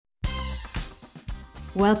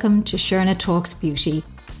Welcome to Sherna Talks Beauty.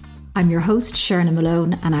 I'm your host, Sherna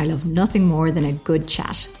Malone, and I love nothing more than a good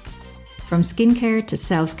chat. From skincare to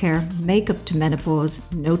self-care, makeup to menopause,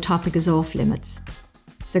 no topic is off limits.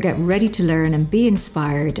 So get ready to learn and be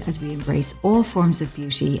inspired as we embrace all forms of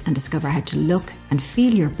beauty and discover how to look and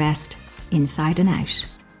feel your best inside and out.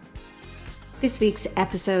 This week's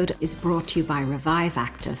episode is brought to you by Revive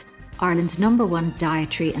Active, Ireland's #1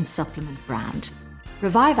 dietary and supplement brand.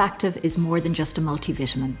 Revive Active is more than just a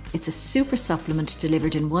multivitamin. It's a super supplement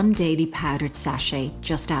delivered in one daily powdered sachet,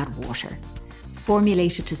 just add water.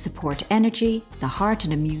 Formulated to support energy, the heart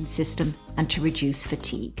and immune system, and to reduce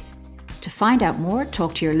fatigue. To find out more,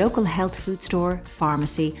 talk to your local health food store,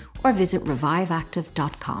 pharmacy, or visit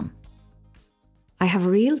reviveactive.com. I have a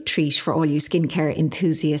real treat for all you skincare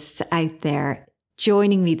enthusiasts out there.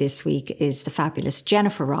 Joining me this week is the fabulous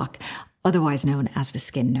Jennifer Rock, otherwise known as the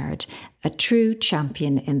Skin Nerd, a true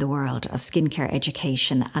champion in the world of skincare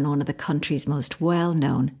education and one of the country's most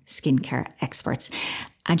well-known skincare experts.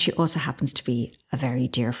 And she also happens to be a very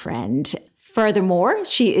dear friend. Furthermore,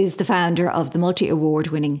 she is the founder of the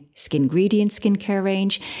multi-award-winning Skingredients skincare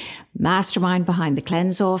range, mastermind behind the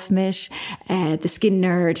Cleanse Off Mitt, the Skin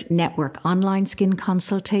Nerd Network online skin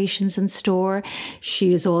consultations and store.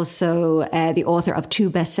 She is also the author of 2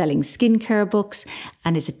 best-selling skincare books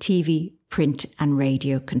and is a TV, print and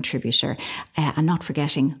radio contributor. And not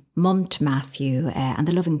forgetting mum to Matthew and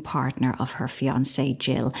the loving partner of her fiancée,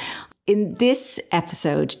 Jill. In this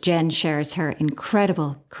episode, Jen shares her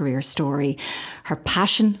incredible career story, her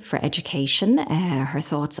passion for education, her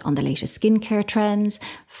thoughts on the latest skincare trends,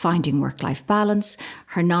 finding work-life balance,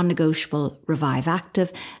 her non-negotiable Revive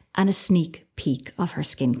Active, and a sneak peek of her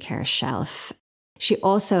skincare shelf. She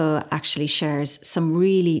also actually shares some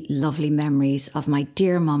really lovely memories of my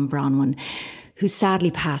dear mum, Bronwyn, who sadly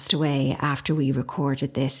passed away after we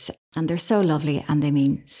recorded this. And they're so lovely and they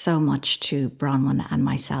mean so much to Bronwyn and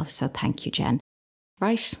myself. So thank you, Jen.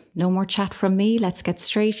 Right, no more chat from me. Let's get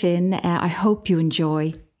straight in. I hope you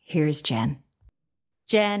enjoy. Here's Jen.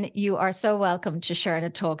 Jen, you are so welcome to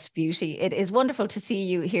Sherna Talks Beauty. It is wonderful to see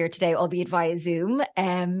you here today, albeit via Zoom.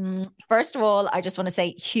 First of all, I just want to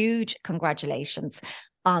say huge congratulations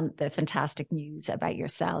on the fantastic news about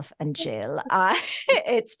yourself and Jill.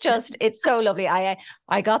 It's so lovely.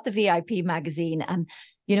 I got the VIP magazine and,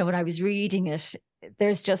 you know, when I was reading it,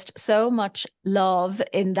 there's just so much love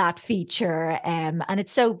in that feature and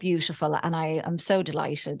it's so beautiful. And I am so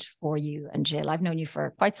delighted for you and Jill. I've known you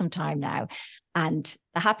for quite some time now. And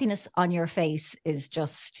the happiness on your face is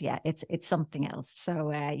just, it's something else.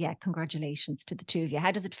 So congratulations to the two of you.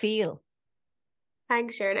 How does it feel?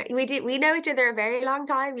 Thanks, Sherna. We know each other a very long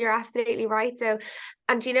time. You're absolutely right. So,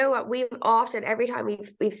 and you know what? We've often, every time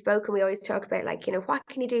we've spoken, we always talk about, like, you know, what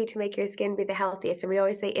can you do to make your skin be the healthiest? And we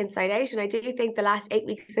always say inside out. And I do think the last 8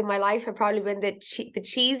 weeks in my life have probably been the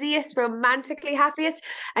cheesiest, romantically happiest.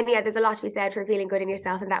 And yeah, there's a lot to be said for feeling good in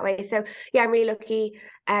yourself in that way. So yeah, I'm really lucky.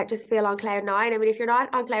 Just feel on cloud 9. I mean, if you're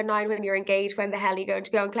not on cloud 9 when you're engaged, when the hell are you going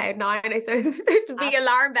to be on cloud 9? I suppose there'd just be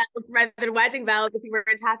alarm bells rather than wedding bells if you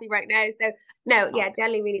weren't happy right now. So no, yeah,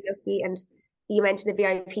 generally really lucky. And you mentioned the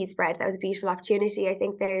VIP spread. That was a beautiful opportunity. I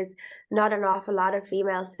think there's not an awful lot of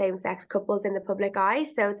female same-sex couples in the public eye.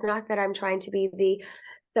 So it's not that I'm trying to be the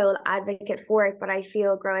sole advocate for it, but I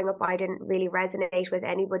feel growing up I didn't really resonate with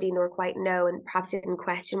anybody nor quite know, and perhaps didn't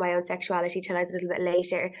question my own sexuality till I was a little bit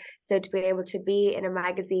later. So to be able to be in a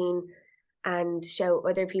magazine and show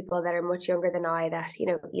other people that are much younger than I that, you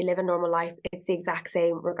know, you live a normal life, it's the exact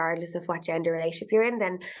same regardless of what gender relationship you're in,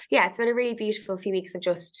 then yeah, it's been a really beautiful few weeks of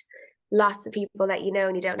just lots of people that you know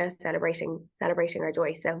and you don't know celebrating our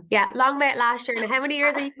joy. So yeah, long may it last, Sherna. How many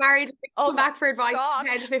years are you married? Come back for advice.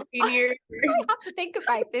 10 to 15 years. I have to think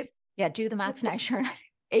about this. Yeah, do the maths now, Sherna.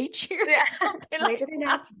 8 years. Yeah. Something like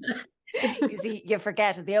that. You see, you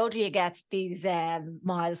forget. The older you get, these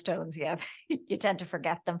milestones, you tend to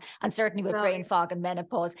forget them. And certainly with brain fog and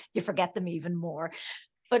menopause, you forget them even more.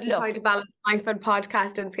 But look, trying to balance life and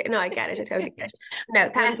podcast and no, I get it. I totally get it. No,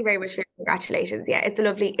 thank you very much for your congratulations. Yeah, it's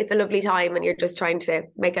a lovely time, and you're just trying to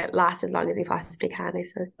make it last as long as you possibly can, I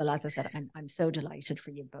suppose. Well, as I said, I'm so delighted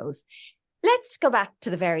for you both. Let's go back to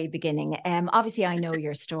the very beginning. Obviously, I know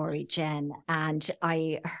your story, Jen, and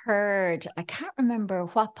I can't remember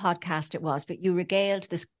what podcast it was, but you regaled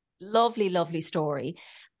this lovely, lovely story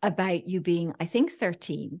about you being, I think,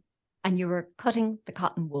 13, and you were cutting the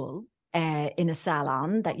cotton wool in a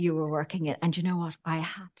salon that you were working in. And you know what? I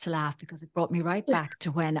had to laugh because it brought me right back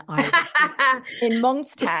to when I was in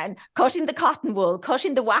Monkstown, cutting the cotton wool,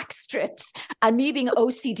 cutting the wax strips, and me being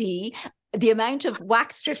OCD. the amount of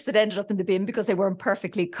wax strips that ended up in the bin because they weren't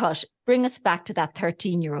perfectly cut. Bring us back to that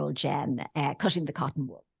 13-year-old Jen cutting the cotton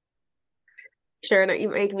wool. Sure, and you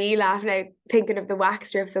make me laugh now thinking of the wax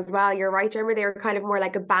strips as well. You're right, remember they were kind of more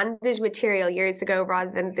like a bandage material years ago rather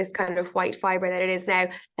than this kind of white fibre that it is now.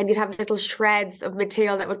 And you'd have little shreds of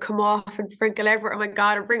material that would come off and sprinkle everywhere. Oh my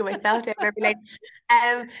God, I'm bringing myself down every day.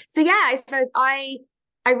 So yeah, I suppose I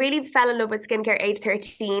really fell in love with skincare age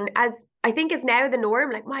 13, as I think is now the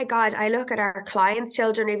norm. Like, my God, I look at our clients'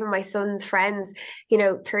 children, even my son's friends,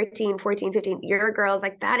 13, 14, 15-year girls,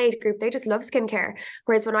 like that age group, they just love skincare.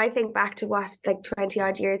 Whereas when I think back to what, like 20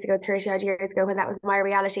 odd years ago, 30 odd years ago, when that was my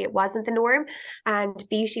reality, it wasn't the norm. And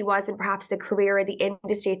beauty wasn't perhaps the career or the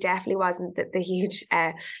industry. It definitely wasn't the huge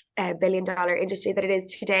billion-dollar industry that it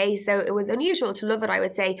is today. So it was unusual to love it, I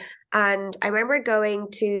would say. And I remember going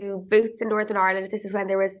to Boots in Northern Ireland. This is when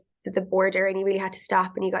there was the border and you really had to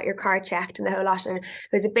stop and you got your car checked and the whole lot. And it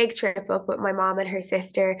was a big trip up with my mom and her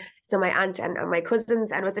sister, so my aunt and my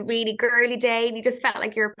cousins, and it was a really girly day and you just felt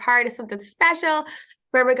like you're part of something special.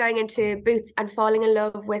 Remember going into Boots and falling in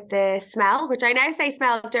love with the smell, which I now say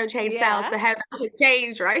smells don't change cells, so how that should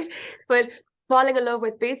change, right? But falling in love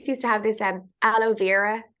with Boots used to have this aloe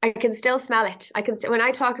vera. I can still smell it. When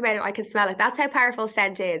I talk about it, I can smell it. That's how powerful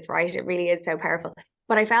scent is, right? It really is so powerful.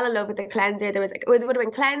 But I fell in love with the cleanser. It would have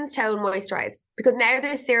been cleanse, tone, moisturize, because now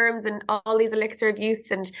there's serums and all these elixir of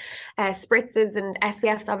youths and spritzes, and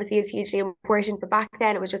SPFs obviously is hugely important. But back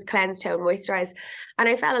then it was just cleanse, tone, moisturize. And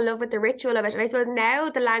I fell in love with the ritual of it. And I suppose now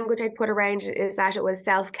the language I'd put around it is that it was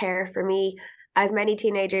self-care for me, as many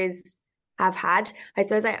teenagers have had. I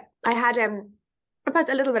suppose I had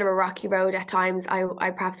perhaps a little bit of a rocky road at times.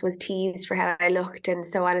 I perhaps was teased for how I looked and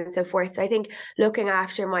so on and so forth. So I think looking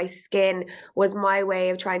after my skin was my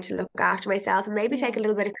way of trying to look after myself and maybe take a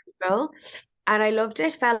little bit of control. And I loved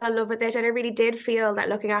it, fell in love with it. And I really did feel that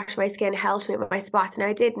looking after my skin helped me with my spots. And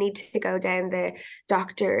I did need to go down the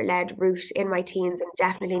doctor-led route in my teens and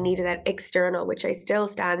definitely needed that external, which I still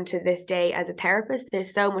stand to this day as a therapist.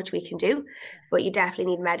 There's so much we can do, but you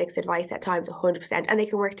definitely need medics' advice at times, 100%, and they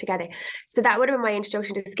can work together. So that would have been my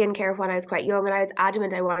introduction to skincare when I was quite young, and I was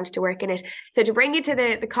adamant I wanted to work in it. So to bring you to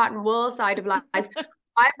the cotton wool side of life,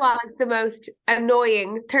 I was the most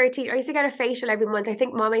annoying 13. I used to get a facial every month. I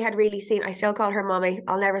think mommy had really seen, I still call her mommy.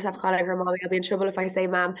 I'll never stop calling her mommy. I'll be in trouble if I say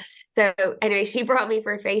ma'am. So anyway, she brought me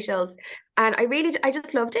for facials and I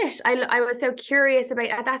just loved it. I was so curious about,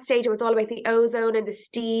 at that stage, it was all about the ozone and the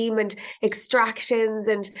steam and extractions,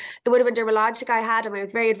 and it would have been Dermalogic I had. I mean, it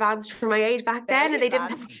was very advanced for my age back then, and they didn't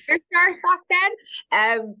have start back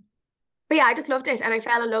then. But yeah, I just loved it. And I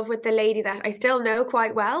fell in love with the lady that I still know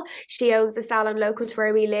quite well. She owns the salon local to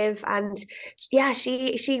where we live. And yeah,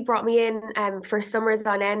 she brought me in for summers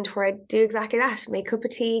on end where I'd do exactly that. Make a cup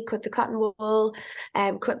of tea, cut the cotton wool,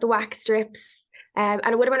 cut the wax strips. And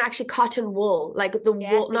it would have been actually cotton wool, like the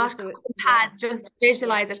wool, not cotton pads, just to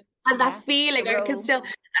visualize it. And that feeling, I can still,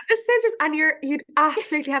 the scissors, and you'd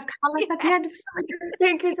absolutely have callus at the end. Your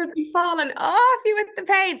fingers would be falling off you with the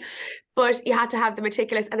pain. But you had to have them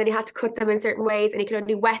meticulous, and then you had to cut them in certain ways, and you could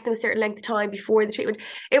only wet them a certain length of time before the treatment.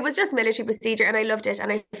 It was just military procedure, and I loved it,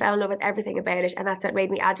 and I fell in love with everything about it, and that's what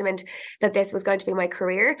made me adamant that this was going to be my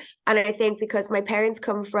career. And I think because my parents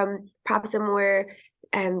come from perhaps a more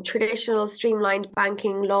traditional streamlined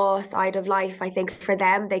banking law side of life, I think for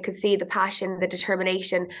them, they could see the passion, the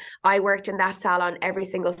determination. I worked in that salon every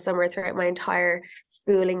single summer throughout my entire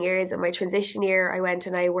schooling years. And my transition year, I went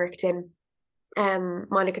and I worked in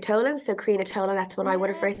Monica Tolan's, so Karina Tolan, that's when I would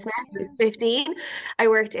have first met. I was 15. I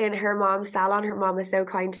worked in her mom's salon. Her mom was so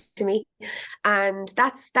kind to me, and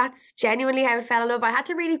that's genuinely how I fell in love. I had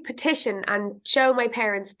to really petition and show my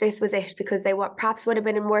parents this was it, because they perhaps would have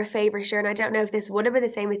been in more favor, sure. And I don't know if this would have been the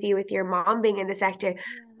same with you, with your mom being in the sector,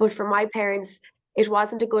 but for my parents, it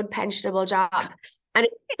wasn't a good pensionable job. And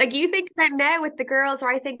like you think about now with the girls, or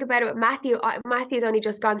I think about it with Matthew. Matthew's only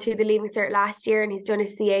just gone through the Leaving Cert last year, and he's done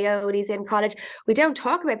his CAO, and he's in college. We don't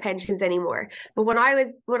talk about pensions anymore. But when I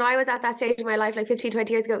was at that stage in my life, like 15,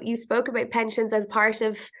 20 years ago, you spoke about pensions as part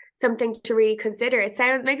of something to really consider. It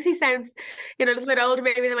makes me sound, a little bit older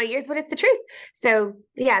maybe than my years, but it's the truth. So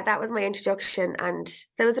yeah, that was my introduction, and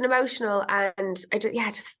there was an emotional, and I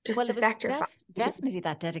just the sector. Definitely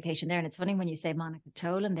that dedication there. And it's funny when you say Monica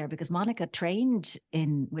Tolan there, because Monica trained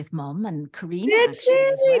with Mum and Karina actually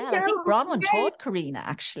as well. I think Bronwyn taught Karina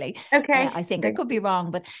actually. Okay. I think I could be wrong,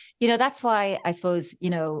 but that's why I suppose,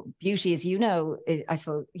 beauty, as I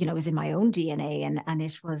suppose, is in my own DNA, and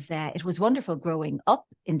it was wonderful growing up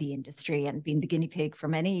in the industry and being the guinea pig for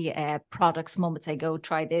many products. Mum would say, go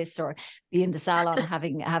try this, or be in the salon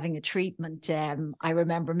having a treatment. I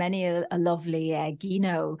remember many a lovely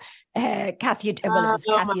Gino Well, it was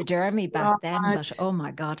Oh my Cathiodermy back then, God. but oh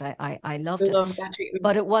my God, I I loved it. love that treatment.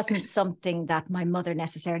 But it wasn't something that my mother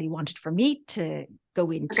necessarily wanted for me to go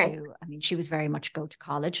into. Okay. I mean, she was very much go to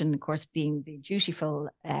college. And of course, being the dutiful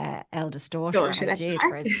eldest daughter, Sure, I should I did.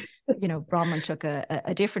 start? Whereas, Bronwyn took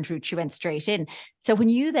a different route. She went straight in. So when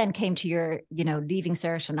you then came to your, leaving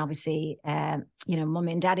cert, and obviously,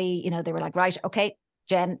 mummy and daddy, they were like, right, okay,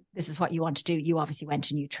 Jen, this is what you want to do. You obviously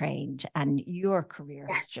went and you trained, and your career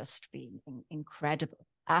Yeah. has just been incredible.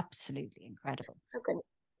 Absolutely incredible. Okay.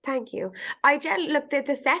 Thank you. Look,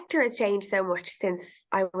 the sector has changed so much since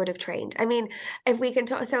I would have trained. I mean, if we can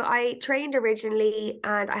talk, so I trained originally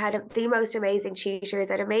and I had the most amazing tutors,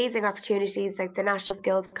 I had amazing opportunities like the National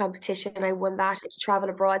Skills Competition. I won that to travel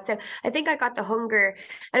abroad. So I think I got the hunger.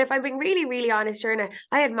 And if I'm being really, really honest, Sherna,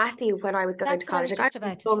 I had Matthew when I was going That's to what I college. was Like just I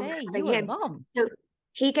was about to young say. You having were a him. mom. So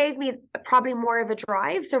he gave me probably more of a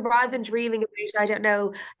drive. So rather than dreaming about, I don't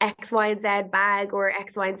know, X, Y, and Z bag or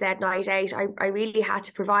X, Y, and Z night out, I really had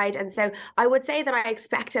to provide. And so I would say that I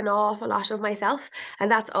expect an awful lot of myself.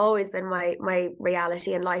 And that's always been my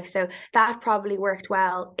reality in life. So that probably worked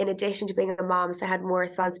well in addition to being a mom. So I had more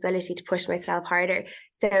responsibility to push myself harder.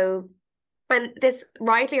 So and this,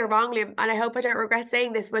 rightly or wrongly, and I hope I don't regret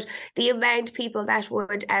saying this, but the amount of people that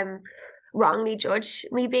would wrongly judge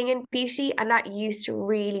me being in beauty, and that used to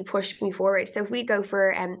really push me forward. So if we go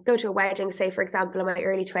to a wedding, say for example in my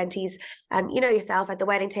early 20s, and yourself at the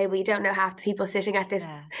wedding table, you don't know half the people sitting at this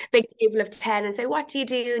big table of 10 and say, what do you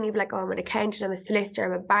do? And you'd be like, oh, I'm an accountant, I'm a solicitor,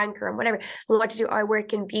 I'm a banker, and whatever. And what do you do? I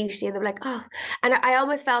work in beauty. And they're like, oh. And I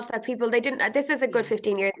almost felt that people, they didn't, this is a good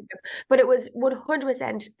 15 years ago, but it was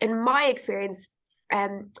 100% in my experience,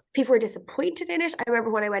 people were disappointed in it. I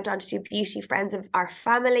remember when I went on to do beauty, friends of our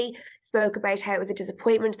family spoke about how it was a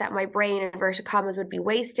disappointment that my brain, in inverted commas, would be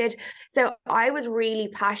wasted. So I was really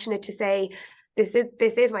passionate to say, this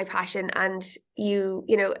is my passion. And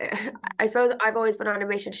I suppose I've always been on a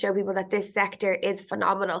mission to show people that this sector is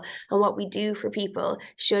phenomenal and what we do for people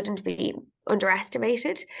shouldn't be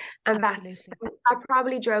underestimated. And that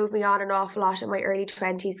probably drove me on an awful lot in my early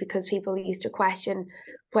 20s, because people used to question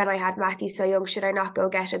when I had Matthew so young, should I not go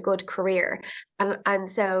get a good career? And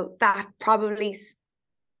so that probably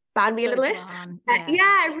fanned me a little bit.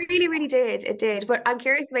 Yeah, it really, really did. It did. But I'm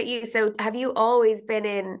curious about you. So have you always been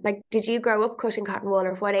in, like, did you grow up cutting cotton wool,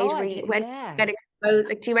 or what age were you when getting exposed?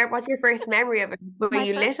 Like, do you remember, what's your first memory of it? Were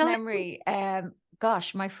you little?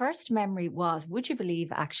 My first memory was, would you believe,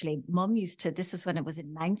 actually, Mum used to, this was when it was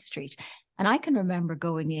in 9th Street, and I can remember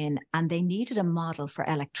going in and they needed a model for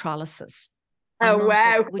electrolysis. Oh,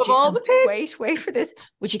 wow. Wait for this.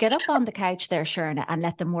 Would you get up on the couch there, Sherna, and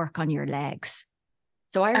let them work on your legs?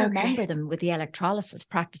 So I remember them with the electrolysis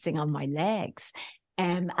practicing on my legs.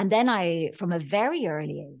 And then I, from a very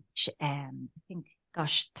early age, I think,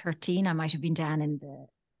 13, I might have been down in the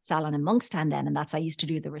salon in Monkstown then. And I used to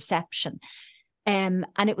do the reception. And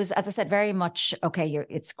it was, as I said, very much, okay,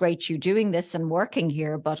 it's great you doing this and working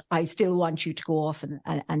here, but I still want you to go off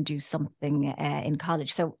and do something in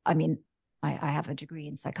college. So, I mean, I have a degree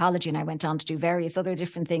in psychology and I went on to do various other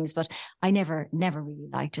different things, but I never really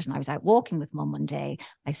liked it. And I was out walking with Mum one day.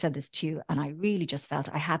 I said this to you, and I really just felt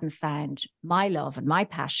I hadn't found my love and my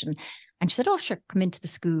passion. And she said, oh, sure, come into the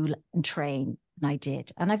school and train. And I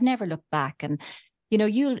did. And I've never looked back. And,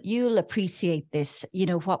 you'll appreciate this.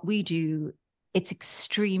 What we do, it's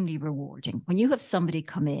extremely rewarding. When you have somebody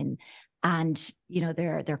come in and,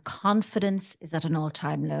 their confidence is at an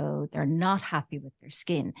all-time low, they're not happy with their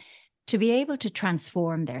skin, to be able to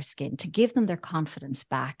transform their skin, to give them their confidence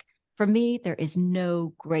back. For me, there is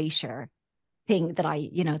no greater thing that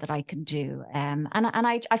I can do. And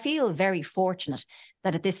I feel very fortunate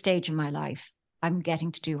that at this stage in my life, I'm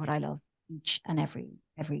getting to do what I love each and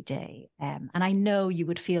every day. And I know you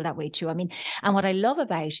would feel that way too. I mean, and what I love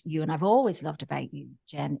about you, and I've always loved about you,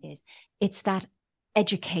 Jen, is it's that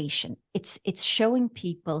education. It's showing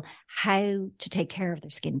people how to take care of their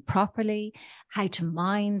skin properly, how to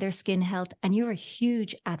mind their skin health. And you're a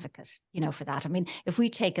huge advocate, for that. I mean, if we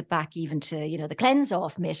take it back even to, the cleanse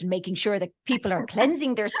off myth and making sure that people are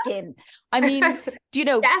cleansing their skin. I mean,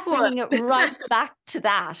 bringing it right back to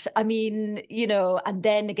that. I mean, and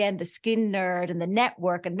then again, the skin nerd and the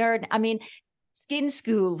network and nerd. I mean, Skin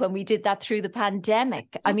School, when we did that through the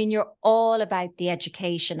pandemic. I mean, you're all about the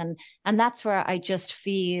education, and that's where I just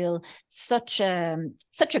feel such a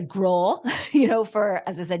graw, for,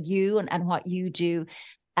 as I said, you and what you do.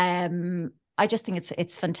 I just think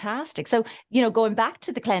it's fantastic. So, going back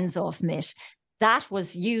to the cleanse off myth, that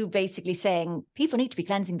was you basically saying people need to be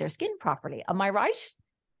cleansing their skin properly. Am I right?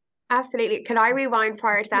 Absolutely. Can I rewind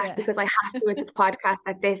prior to that? Yeah. Because I have to with the podcast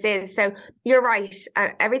that this is. So you're right.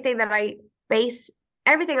 Base,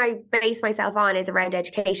 everything I base myself on is around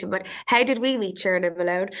education. But how did we meet, Sharon and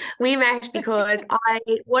Malone? We met because and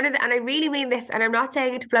I really mean this, and I'm not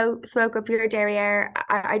saying it to blow smoke up your derriere.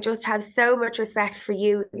 I just have so much respect for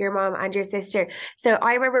you, your mom, and your sister. So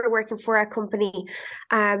I remember working for a company,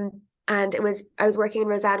 and I was working in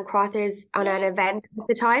Roseanne Crothers on an event at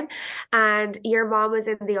the time, and your mom was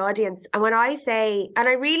in the audience. And when I say, and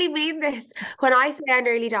I really mean this, when I say I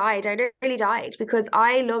nearly died because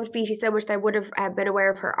I loved beauty so much that I would have been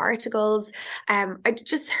aware of her articles.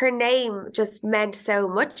 Her name just meant so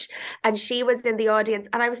much, and she was in the audience,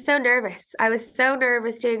 and I was so nervous. I was so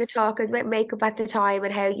nervous doing a talk. It was about makeup at the time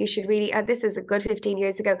and how you should really. This is a good 15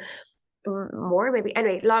 years ago. More maybe,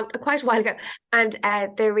 anyway, quite a while ago, and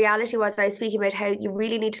the reality was I was speaking about how you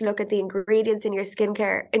really need to look at the ingredients in your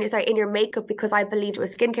skincare, in your makeup, because I believed it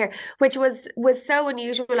was skincare, which was so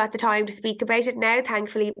unusual at the time to speak about it. Now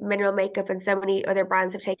thankfully mineral makeup and so many other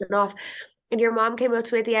brands have taken off, and your mom came up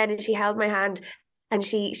to me at the end and she held my hand, and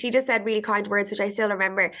she just said really kind words, which I still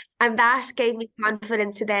remember, and that gave me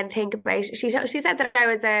confidence to then think about. She said that I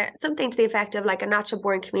was something to the effect of like a natural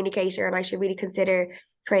born communicator, and I should really consider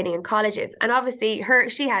training in colleges. And obviously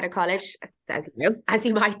she had a college, as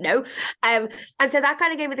you might know, and so that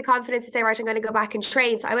kind of gave me the confidence to say, right, I'm going to go back and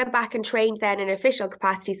train. So I went back and trained then in official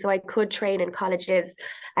capacity so I could train in colleges.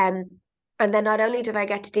 And then not only did I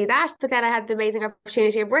get to do that, but then I had the amazing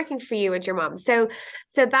opportunity of working for you and your mom. So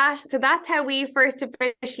that's how we first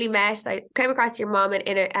officially met. I came across your mom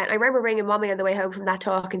and I remember ringing mommy on the way home from that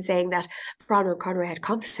talk and saying that Bronwyn Conroy had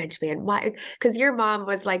complimented me, and because your mom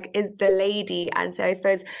is the lady, and so I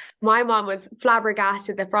suppose my mom was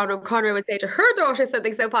flabbergasted that Bronwyn Conroy would say to her daughter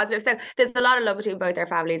something so positive. So there's a lot of love between both our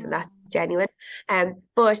families, and that's genuine.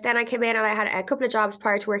 But then I came in and I had a couple of jobs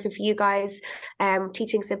prior to working for you guys,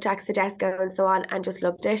 teaching syntax, Tedesco and so on, and just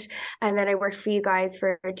loved it. And then I worked for you guys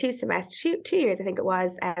for 2 semesters, 2 years I think it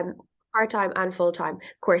was, part-time and full-time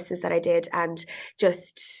courses that I did, and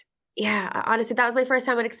just honestly, that was my first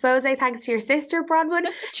time on Expose, thanks to your sister Bronwyn.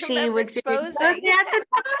 She would Expose. Can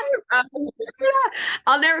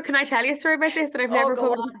I tell you a story about this that I've never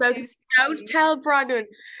published? Don't tell Bronwyn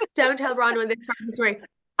this story.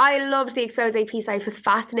 I loved the Expose piece. I was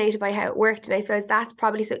fascinated by how it worked, and I suppose that's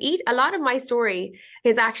probably a lot of my story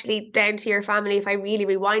is actually down to your family if I really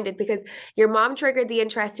rewind it, because your mom triggered the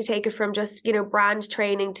interest to take it from just, brand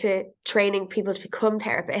training to training people to become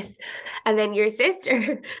therapists. And then your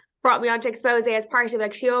sister brought me on to Expose as part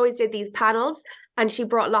of she always did these panels, and she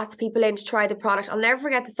brought lots of people in to try the product. I'll never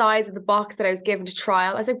forget the size of the box that I was given to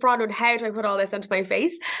trial. I was like, Bronwyn, how do I put all this onto my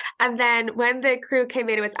face? And then when the crew came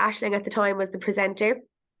in, it was Aisling at the time was the presenter.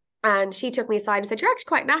 And she took me aside and said, you're actually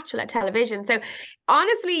quite natural at television. So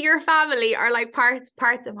honestly, your family are like parts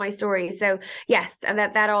of my story. So yes, and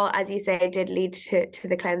that all, as you say, did lead to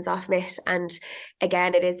the cleanse off myth. And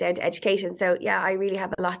again, it is down to education. So yeah, I really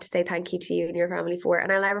have a lot to say thank you to you and your family for.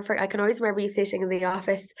 And I can always remember you sitting in the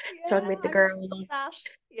office talking with the girl.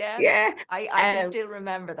 Yeah. I can still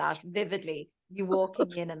remember that vividly. You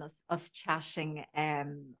walking in and us chatting.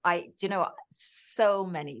 So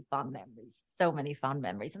many fond memories,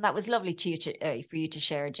 and that was lovely for you to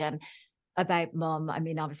share, Jen, about Mum. I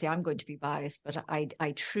mean, obviously, I'm going to be biased, but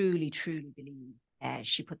I truly believe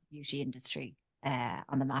she put the beauty industry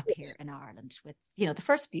on the map here in Ireland with the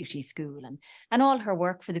first beauty school and all her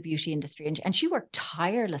work for the beauty industry, and she worked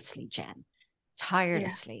tirelessly, Jen. So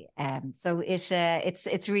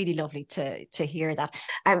it's really lovely to hear that.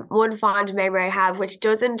 One fond memory I have, which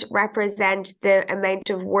doesn't represent the amount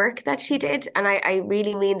of work that she did, and I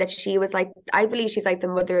really mean that she was I believe she's like the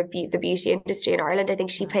mother of the beauty industry in Ireland. I think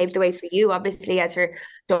she paved the way for you, obviously, as her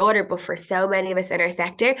daughter, but for so many of us in our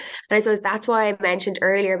sector. And I suppose that's why I mentioned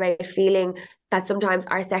earlier about feeling that sometimes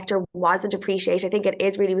our sector wasn't appreciated. I think it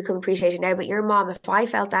is really become appreciated now. But your mom, if I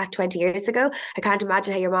felt that 20 years ago, I can't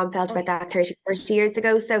imagine how your mom felt about that 30, 40 years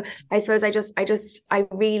ago. So I suppose I have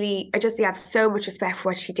so much respect for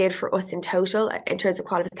what she did for us in total, in terms of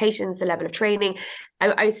qualifications, the level of training.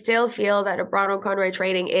 I still feel that a Bronwyn Conroy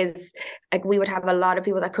training is we would have a lot of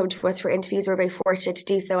people that come to us for interviews. We're very fortunate to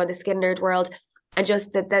do so in the skin nerd world. And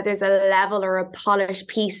just that there's a level or a polished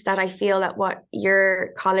piece that I feel that what your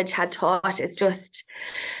college had taught is just,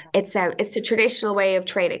 it's the traditional way of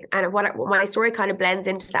training. And what my story kind of blends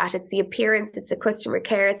into that. It's the appearance, it's the customer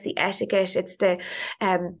care, it's the etiquette, it's the,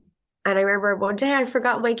 and I remember one day I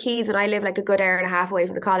forgot my keys, and I live like a good hour and a half away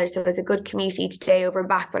from the college. So it was a good commute each day over and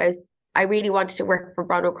back, but I really wanted to work for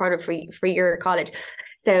Bronwyn Conroy for your college.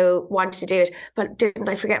 So wanted to do it, but didn't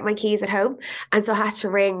I forget my keys at home? And so I had to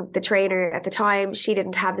ring the trainer at the time. She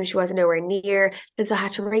didn't have them. She wasn't nowhere near. And so I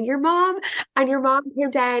had to ring your mom, and your mom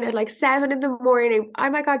came down at like 7 a.m. Oh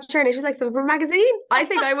my God, Sharon, she was like, so for a magazine? I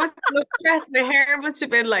think I must have looked stressed. My hair must have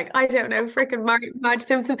been like, I don't know, freaking Marge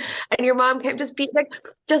Simpson. And your mom came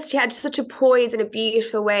she had such a poise and a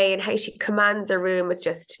beautiful way, and how she commands her room was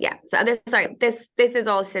just, yeah. So this is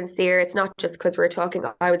all sincere. It's not just because we're talking.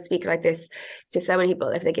 I would speak like this to so many people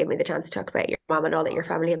if they give me the chance to talk about your mom and all that your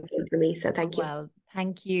family have done for me. So thank you. Well,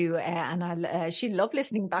 thank you. And she'll love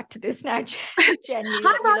listening back to this now, Jen.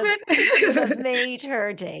 You'll have made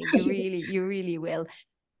her day. You really will.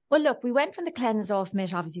 Well, look, we went from the cleanse off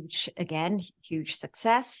mitt, obviously, which again, huge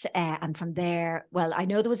success. And from there, well, I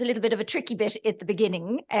know there was a little bit of a tricky bit at the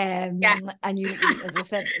beginning. Yes. And you, as I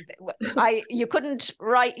said, you couldn't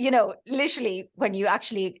write, literally when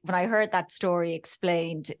I heard that story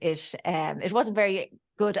explained, it wasn't very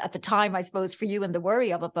good at the time, I suppose, for you and the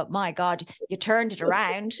worry of it. But my God, you turned it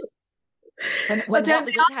around. When what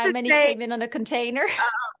was it? How many came in on a container?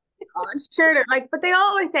 Sure, but they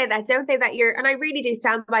always say that, don't they? That and I really do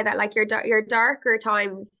stand by that. Like your darker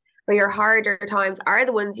times or your harder times are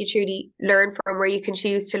the ones you truly learn from, where you can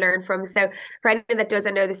choose to learn from. So for anyone that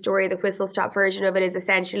doesn't know the story, the whistle stop version of it is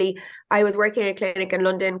essentially, I was working in a clinic in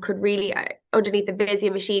London, could really, underneath the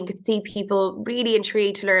Visio machine, could see people really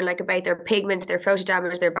intrigued to learn about their pigment, their photo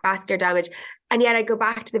damage, their vascular damage. And yet I'd go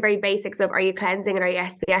back to the very basics of, are you cleansing and are you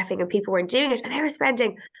SPFing? And people weren't doing it. And they were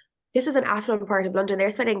spending, this is an affluent part of London, they're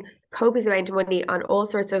spending copious amount of money on all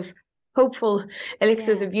sorts of hopeful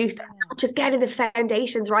elixirs of youth, just getting the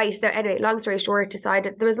foundations right. So anyway, long story short,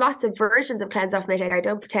 decided there was lots of versions of cleanse off mitt. I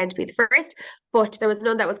don't pretend to be the first, but there was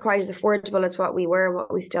none that was quite as affordable as what we were and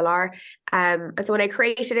what we still are. And so when I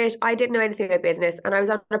created it, I didn't know anything about business, and I was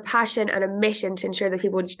on a passion and a mission to ensure that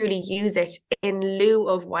people would truly use it in lieu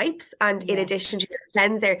of wipes and in addition to the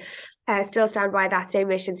cleanser. Still stand by that same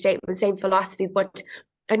mission statement, same philosophy, but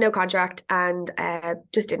I had no contract, and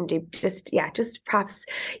just didn't do, just perhaps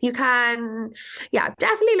you can,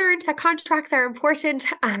 definitely learned that contracts are important.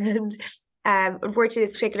 And unfortunately,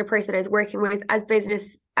 this particular person I was working with,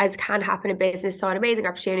 as can happen in business, saw an amazing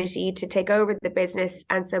opportunity to take over the business.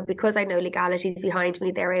 And so because I know legalities behind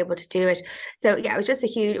me, they were able to do it. So yeah,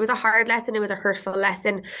 it was a hard lesson. It was a hurtful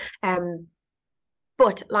lesson.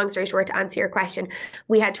 But long story short, to answer your question,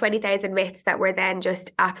 we had 20,000 mitts that were then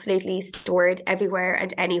just absolutely stored everywhere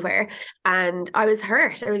and anywhere. And I was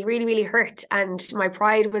hurt. I was really, really hurt. And my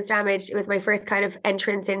pride was damaged. It was my first kind of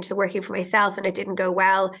entrance into working for myself, and it didn't go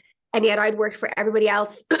well. And yet I'd worked for everybody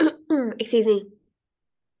else. Excuse me.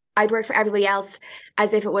 I'd worked for everybody else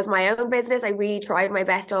as if it was my own business. I really tried my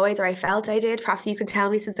best always, or I felt I did. Perhaps you can tell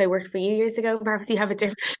me, since I worked for you years ago, perhaps you have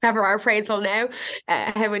our appraisal now,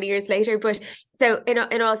 how many years later. But so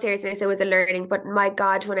in all seriousness, it was a learning. But my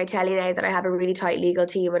God, when I tell you now that I have a really tight legal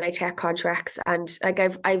team and I check contracts, and like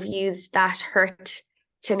I've used that hurt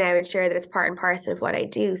to now ensure that it's part and parcel of what I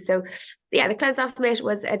do. So yeah, the cleanse off mitt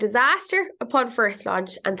was a disaster upon first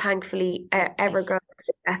launch, and thankfully ever growing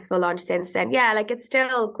successful launch since then. Yeah, like it's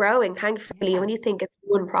still growing, thankfully. When you think it's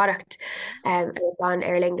one product, and it's on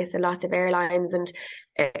Aer Lingus and lots of airlines and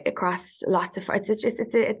across lots of,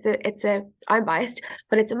 it's a I'm biased,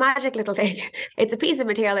 but it's a magic little thing. It's a piece of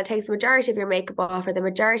material that takes the majority of your makeup off, or the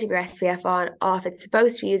majority of your SPF off. It's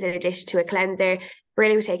supposed to be used in addition to a cleanser.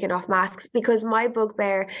 Really, we're taking off masks, because my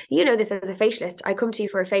bugbear, this as a facialist, I come to you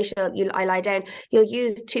for a facial, I lie down, you'll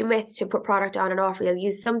use 2 mitts to put product on and off, or you'll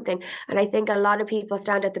use something. And I think a lot of people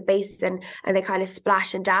stand at the base and they kind of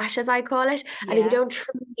splash and dash, as I call it. And if you don't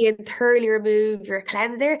truly and thoroughly remove your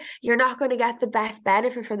cleanser, you're not going to get the best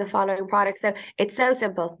benefit from the following product. So it's so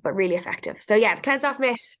simple, but really effective. So yeah, the cleanse off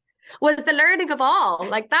mitt was the learning of all.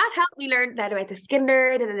 Like that helped me learn then about the Skin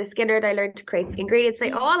Nerd, and in the Skin Nerd I learned to create Skingredients.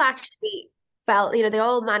 They all actually felt, they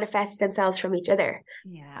all manifest themselves from each other.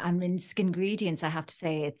 Yeah, I mean, Skingredients, I have to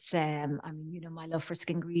say, it's my love for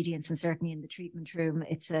Skingredients, and certainly in the treatment room,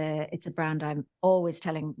 it's a brand I'm always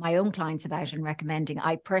telling my own clients about and recommending.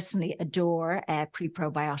 I personally adore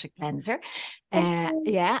pre-probiotic cleanser,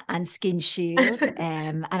 and Skin Shield,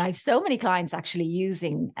 and I have so many clients actually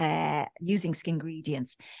using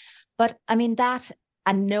Skingredients. But I mean that.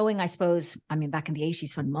 And knowing, I suppose, back in the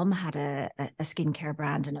 80s when Mum had a skincare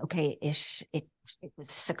brand, and it was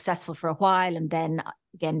successful for a while, and then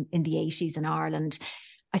again in the 80s in Ireland,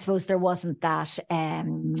 I suppose there wasn't that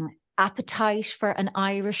appetite for an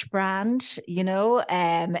Irish brand, you know,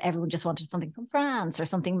 everyone just wanted something from France or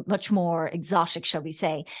something much more exotic, shall we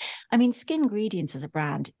say. I mean, Skingredients as a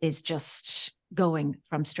brand is just going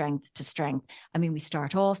from strength to strength. I mean, we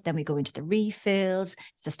start off, then we go into the refills,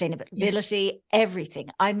 sustainability, everything.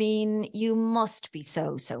 I mean, you must be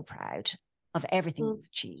so, so proud of everything you've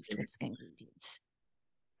achieved with Skingredients.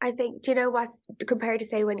 I think, do you know what's compared to,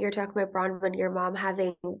 say, when you're talking about Bronwyn, your mom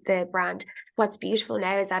having the brand, what's beautiful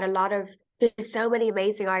now is that there's so many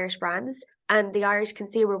amazing Irish brands, and the Irish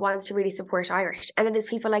consumer wants to really support Irish. And then there's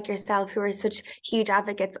people like yourself who are such huge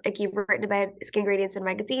advocates, like you've written about Skingredients in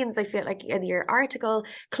magazines, I feel like, in your article,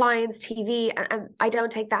 clients, TV, and I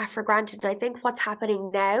don't take that for granted. And I think what's happening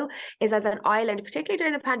now is, as an island, particularly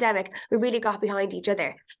during the pandemic, we really got behind each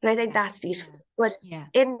other. And I think that's beautiful. But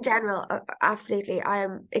in general, absolutely, I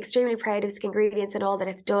am extremely proud of Skingredients and all that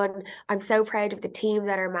it's done. I'm so proud of the team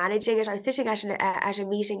that are managing it. I was sitting at a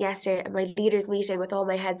meeting yesterday, my leaders meeting with all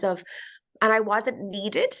my heads of, and I wasn't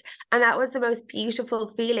needed. And that was the most beautiful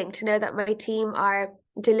feeling, to know that my team are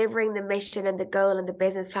delivering the mission and the goal and the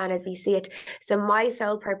business plan as we see it. So my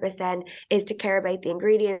sole purpose then is to care about the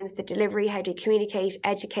ingredients, the delivery, how do you communicate,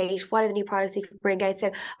 educate, what are the new products you can bring out.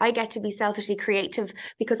 So I get to be selfishly creative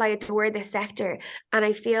because I adore this sector. And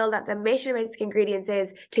I feel that the mission of Skingredients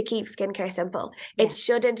is to keep skincare simple. It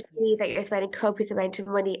shouldn't be that you're spending copious amount of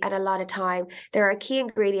money and a lot of time. There are key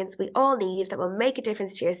ingredients we all need that will make a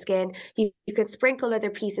difference to your skin. You could sprinkle other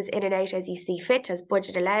pieces in and out as you see fit, as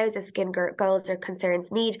budget allows, as skin goals or concerns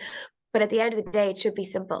need, but at the end of the day it should be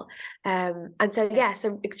simple. And so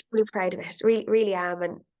I'm extremely proud of it, really am,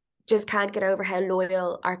 and just can't get over how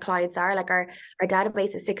loyal our clients are. Like our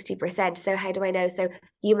database is 60%. So how do I know? So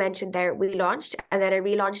you mentioned there we launched, and then I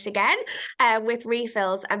relaunched again with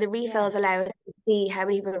refills, and the refills allow us to see how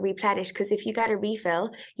many people replenish, because if you get a refill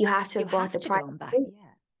you have to have bought the product back.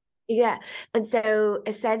 Yeah. And so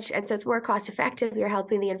essentially, and so it's more cost effective. You're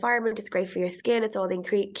helping the environment. It's great for your skin. It's all the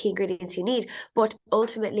key ingredients you need. But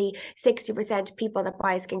ultimately, 60% of people that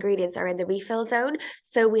buy Skingredients are in the refill zone.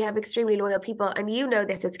 So we have extremely loyal people. And you know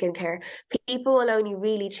this with skincare. People will only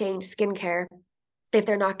really change skincare if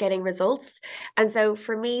they're not getting results. And so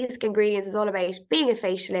for me, Skingredients is all about being a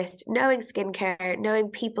facialist, knowing skincare, knowing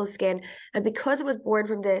people's skin. And because it was born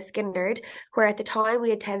from the Skin Nerd, where at the time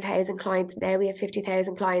we had 10,000 clients, now we have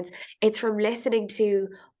 50,000 clients, it's from listening to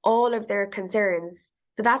all of their concerns.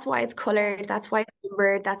 So that's why it's coloured, that's why it's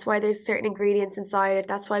numbered, that's why there's certain ingredients inside it,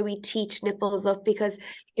 that's why we teach nipples up, because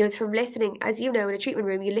it was from listening. As you know, in a treatment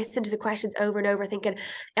room, you listen to the questions over and over, thinking,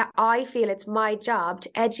 I feel it's my job to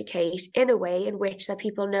educate in a way in which that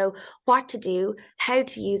people know what to do, how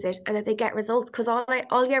to use it, and that they get results. Because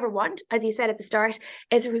all you ever want, as you said at the start,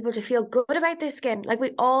 is for people to feel good about their skin. Like,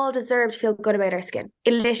 we all deserve to feel good about our skin,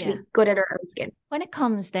 literally good in our own skin. When it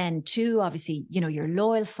comes then to, obviously, you know, your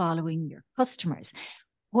loyal following, your customers,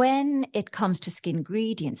 when it comes to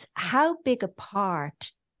Skingredients, how big a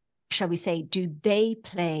part, shall we say, do they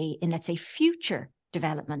play in, let's say, future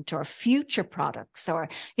development or future products, or,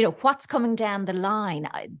 you know, what's coming down the line?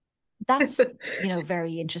 That's, you know,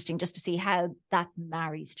 very interesting just to see how that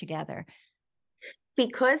marries together.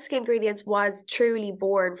 Because Skingredients was truly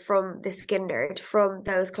born from the Skin Nerd, from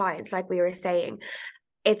those clients, like we were saying,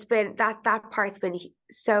 it's been that part's been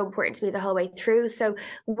so important to me the whole way through. So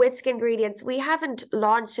with Skingredients, we haven't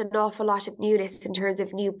launched an awful lot of newness in terms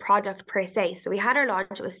of new product per se. So we had our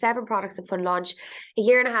launch, it was 7 products at full launch. A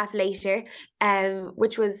year and a half later,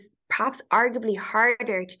 which was perhaps arguably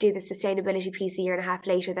harder to do the sustainability piece a year and a half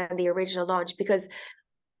later than the original launch, because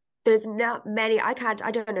there's not many, I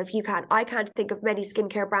don't know if you can, I can't think of many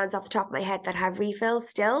skincare brands off the top of my head that have refills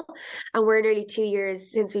still. And we're nearly 2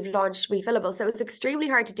 years since we've launched refillable. So it's extremely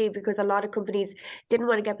hard to do because a lot of companies didn't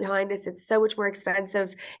want to get behind us. It's so much more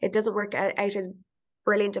expensive. It doesn't work out as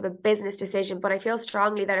brilliant of a business decision. But I feel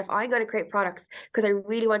strongly that if I'm going to create products, because I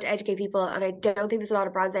really want to educate people, and I don't think there's a lot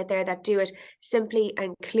of brands out there that do it simply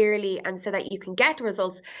and clearly and so that you can get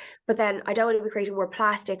results, but then I don't want to be creating more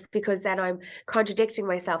plastic, because then I'm contradicting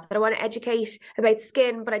myself. That I want to educate about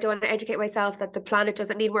skin, but I don't want to educate myself that the planet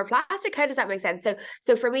doesn't need more plastic. How does that make sense?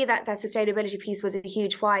 So for me, that sustainability piece was a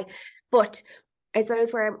huge why. But I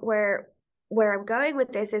suppose where I'm going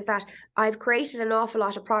with this is that I've created an awful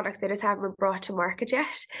lot of products that just haven't been brought to market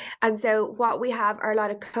yet. And so what we have are a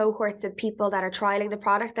lot of cohorts of people that are trialing the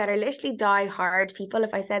product that are literally die-hard people.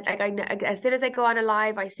 If I said, like, I know, as soon as I go on a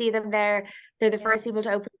live, I see them there. They're the first people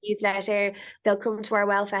to open the newsletter. They'll come to our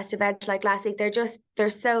Wellfest event like last week. They're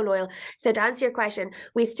so loyal. So to answer your question,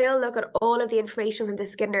 we still look at all of the information from the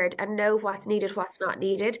Skin Nerd and know what's needed, what's not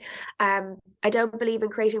needed. I don't believe in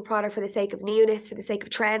creating product for the sake of newness, for the sake of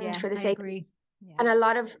trend, for the sake of And a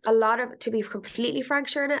lot of, to be completely frank,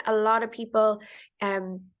 Sherna, a lot of people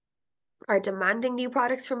are demanding new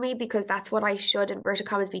products from me because that's what I should, in inverted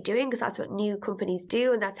commas, be doing, because that's what new companies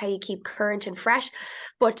do and that's how you keep current and fresh.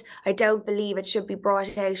 But I don't believe it should be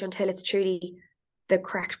brought out until it's truly the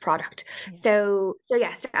correct product. So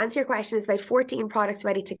yes, to answer your question, it's about 14 products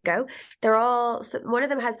ready to go. They're all, so one of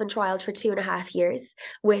them has been trialed for 2.5 years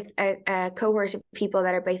with a cohort of people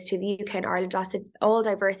that are based in the UK and Ireland, all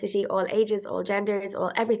diversity, all ages, all genders,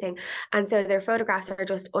 all everything. And so their photographs are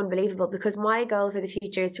just unbelievable, because my goal for the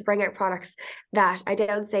future is to bring out products that I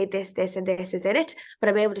don't say this and this is in it, but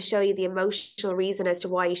I'm able to show you the emotional reason as to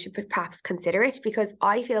why you should perhaps consider it, because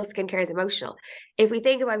I feel skincare is emotional. If we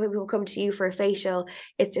think about when people come to you for a facial,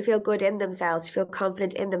 it's to feel good in themselves, to feel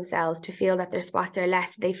confident in themselves, to feel that their spots are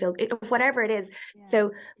less, they feel, whatever it is.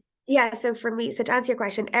 So for me, so to answer your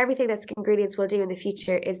question, everything that Skingredients will do in the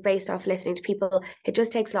future is based off listening to people. It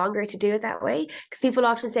just takes longer to do it that way, because people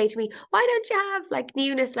often say to me, why don't you have like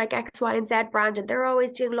newness like X, Y, and Z brand? And they're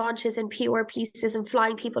always doing launches and PR pieces and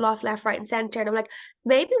flying people off left, right, and center. And I'm like,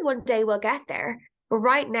 maybe one day we'll get there. But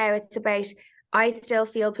right now it's about, I still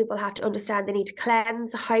feel people have to understand they need to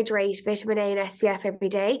cleanse, hydrate, vitamin A and SPF every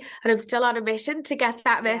day. And I'm still on a mission to get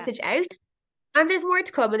that message out. And there's more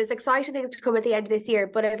to come, and there's exciting things to come at the end of this year,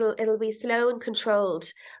 but it'll be slow and controlled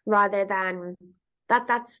rather than that.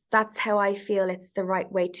 That's how I feel it's the right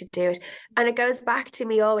way to do it. And it goes back to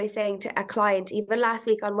me always saying to a client, even last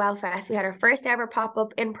week on Wellfest, we had our first ever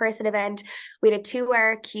pop-up in-person event. We had a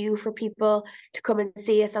 2-hour queue for people to come and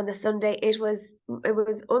see us on the Sunday. It was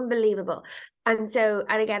unbelievable. And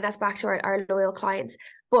again, that's back to our loyal clients.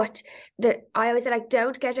 But I always say, like,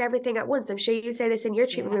 don't get everything at once. I'm sure you say this in your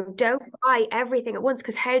treatment room. Don't buy everything at once,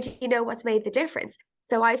 because how do you know what's made the difference?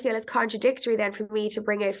 So I feel it's contradictory then for me to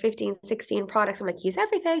bring out 15, 16 products. I'm like, use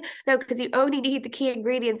everything. No, because you only need the key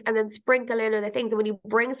ingredients and then sprinkle in other things. And when you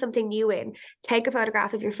bring something new in, take a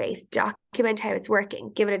photograph of your face, document how it's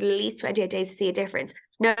working, give it at least 28 days to see a difference.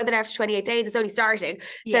 Know that after 28 days, it's only starting.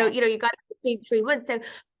 So, you've got to keep 3 months. So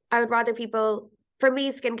I would rather people... For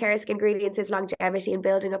me, skincare, Skingredients is longevity and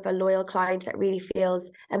building up a loyal client that really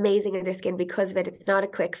feels amazing in their skin because of it. It's not a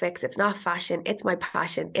quick fix. It's not fashion. It's my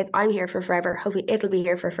passion. I'm here for forever. Hopefully it'll be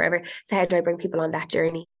here for forever. So how do I bring people on that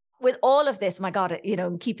journey? With all of this, my God,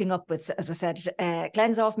 keeping up with, as I said,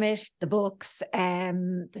 Cleanse Off Mitt, the books,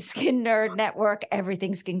 the Skin Nerd Network,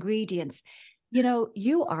 everything Skingredients.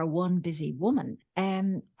 You are one busy woman.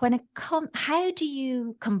 How do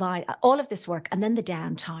you combine all of this work and then the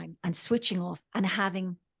downtime and switching off and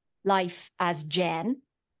having life as Jen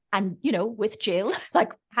and, with Jill?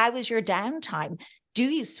 Like, how is your downtime? Do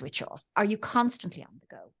you switch off? Are you constantly on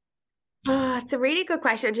the go? It's a really good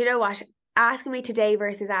question. Do you know what? Asking me today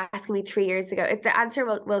versus asking me 3 years ago, the answer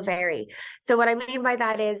will vary. So what I mean by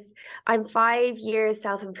that is I'm 5 years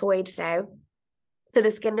self-employed now. So the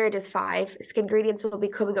Skin Nerd is 5. Skingredients will be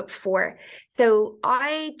coming up 4. So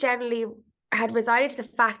I generally had resigned to the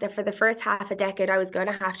fact that for the first half a decade, I was going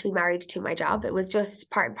to have to be married to my job. It was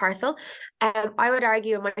just part and parcel. I would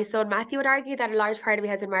argue, and my son Matthew would argue, that a large part of me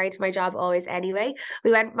has been married to my job always anyway.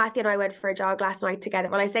 Matthew and I went for a jog last night together.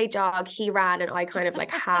 When I say jog, he ran and I kind of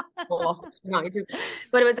like half walked behind him.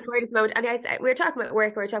 But it was a great moment. And we were talking about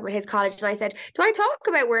work, we were talking about his college, and I said, do I talk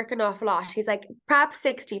about work an awful lot? He's like, perhaps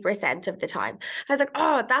 60% of the time. I was like,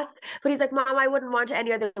 but he's like, Mom, I wouldn't want it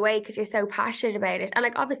any other way because you're so passionate about it. And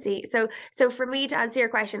like, obviously, so for me, to answer your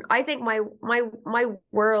question, I think my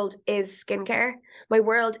world is skincare. My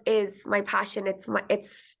world is my passion. It's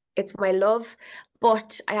my love.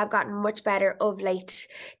 But I have gotten much better of late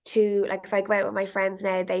to, like, if I go out with my friends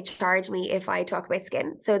now, they charge me if I talk about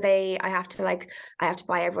skin. So I have to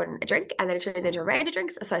buy everyone a drink, and then it turns into a round of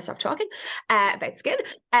drinks. So I stop talking about skin.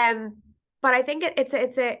 But I think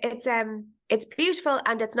it's beautiful,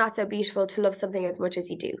 and it's not so beautiful to love something as much as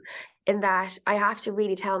you do, in that I have to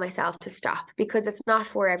really tell myself to stop, because it's not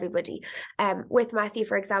for everybody. With Matthew,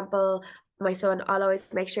 for example, my son, I'll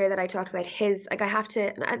always make sure that I talk about his, like, I have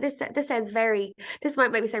to, this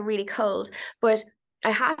might maybe sound really cold, but I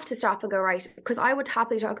have to stop and go, right, because I would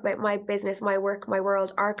happily talk about my business, my work, my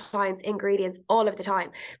world, our clients, ingredients all of the time.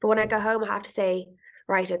 But when I go home, I have to say,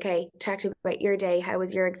 right, okay, talk to me about your day. How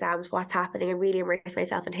was your exams? What's happening? And really immerse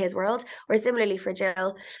myself in his world. Or similarly for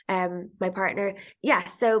Jill, my partner. Yeah,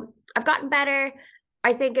 so I've gotten better.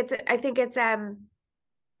 I think it's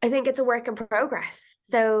I think it's a work in progress.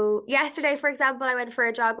 So yesterday, for example, I went for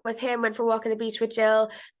a jog with him, went for a walk on the beach with Jill.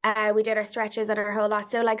 We did our stretches and our whole lot.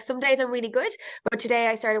 So like some days I'm really good, but today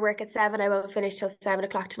I started work at 7. I won't finish till 7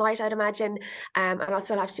 o'clock tonight, I'd imagine. And I'll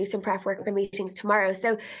still have to do some prep work for meetings tomorrow.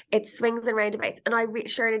 So it swings and roundabouts. And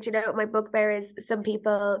sure, did you know my bugbear is some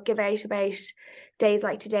people give out about days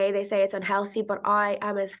like today. They say it's unhealthy, but I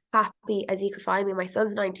am as happy as you could find me. My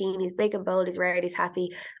son's 19. He's big and bold. He's rare. He's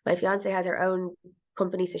happy. My fiance has her own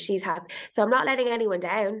company, so she's happy. So I'm not letting anyone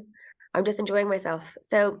down. I'm just enjoying myself.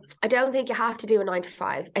 So I don't think you have to do a 9 to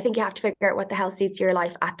 5. I think you have to figure out what the hell suits your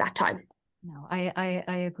life at that time. No, I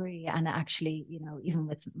agree. And actually, you know, even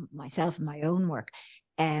with myself and my own work,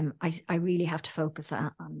 I really have to focus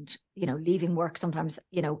on, you know, leaving work sometimes,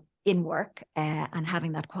 you know, in work and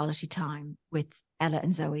having that quality time with Ella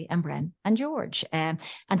and Zoe and Bren and George. And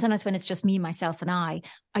sometimes when it's just me, myself and I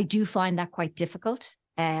do find that quite difficult.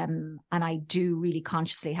 And I do really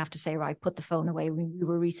consciously have to say, right, put the phone away. We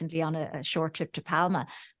were recently on a short trip to Palma,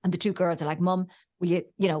 and the two girls are like, Mum, will you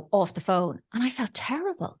know, off the phone? And I felt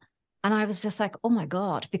terrible. And I was just like, oh my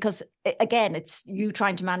God, because again, it's you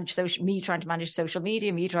trying to manage me trying to manage social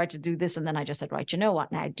media, me trying to do this. And then I just said, right, you know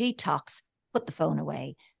what now, detox, put the phone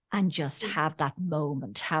away and just have that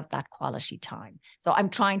moment, have that quality time. So I'm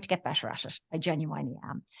trying to get better at it. I genuinely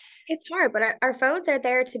am. It's hard, but our phones are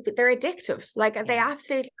there they're addictive. Like they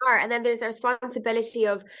absolutely are. And then there's a responsibility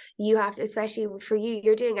of you have to, especially for you,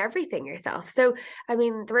 you're doing everything yourself. So, I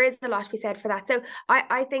mean, there is a lot to be said for that. So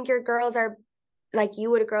I think your girls are, like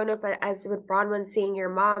you would have grown up as with Bronwyn seeing your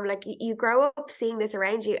mom, like you grow up seeing this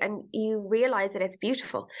around you and you realize that it's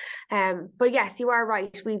beautiful. But yes, you are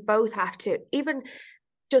right. We both have to, even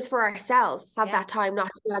just for ourselves, have that time not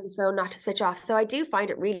to be on the phone, not to switch off. So I do find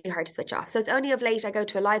it really hard to switch off. So it's only of late I go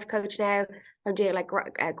to a life coach now. I'm doing like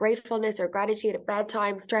gratefulness or gratitude at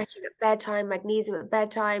bedtime, stretching at bedtime, magnesium at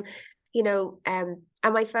bedtime, you know, and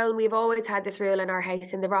my phone, we've always had this rule in our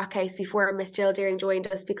house, in the Rock House, before Miss Jill Deering joined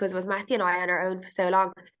us, because it was Matthew and I on our own for so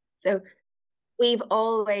long. So we've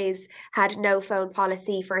always had no phone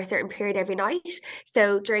policy for a certain period every night.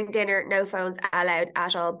 So during dinner, no phones allowed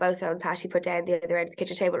at all. Both phones had to be put down the other end of the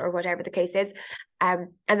kitchen table or whatever the case is. And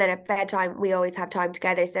then at bedtime, we always have time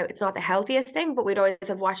together. So it's not the healthiest thing, but we'd always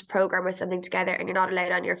have watched a program or something together, and you're not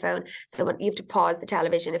allowed on your phone. So you have to pause the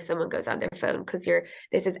television if someone goes on their phone, because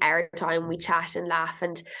this is our time. We chat and laugh.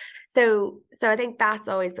 And so I think that's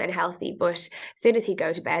always been healthy. But as soon as he'd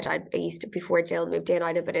go to bed, I used to, before Jill moved in,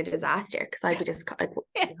 I'd have been a disaster, because I'd be just like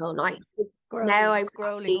the whole night. Now I'm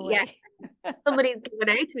scrolling away. Somebody's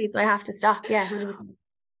giving out to me, so I have to stop. Yeah. 100%.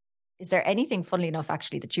 Is there anything, funnily enough,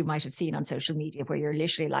 actually, that you might have seen on social media where you're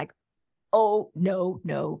literally like, oh, no.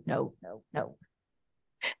 Do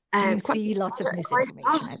you see lots of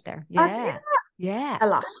misinformation out there? Yeah. A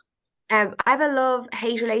lot. I have a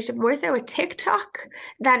love-hate relationship, more so with TikTok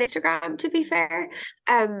than Instagram, to be fair.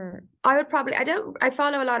 I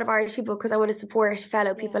follow a lot of Irish people because I want to support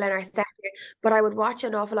fellow people in our sector, but I would watch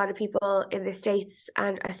an awful lot of people in the States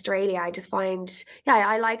and Australia. I just find,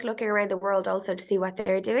 I like looking around the world also to see what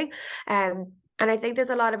they're doing. And I think there's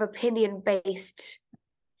a lot of opinion-based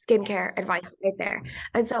skincare advice out there.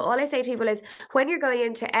 And so all I say to people is, when you're going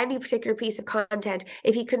into any particular piece of content,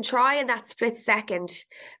 if you can try in that split second,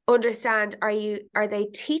 understand, are they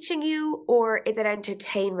teaching you, or is it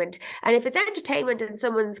entertainment? And if it's entertainment and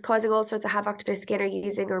someone's causing all sorts of havoc to their skin or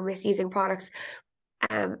using or misusing products,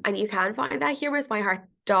 and you can find that humorous, my heart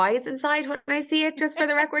dies inside when I see it, just for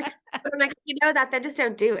the record. But I'm like, then just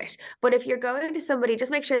don't do it. But if you're going to somebody,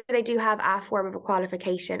 just make sure they do have a form of a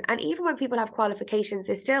qualification. And even when people have qualifications,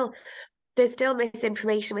 there's still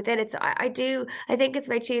misinformation within it. So I think it's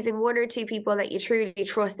about choosing one or two people that you truly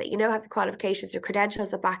trust, that have the qualifications, the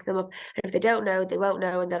credentials that back them up. And if they don't know, they won't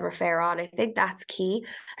know, and they'll refer on. I think that's key.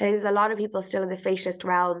 I think there's a lot of people still in the fascist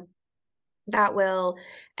realm that will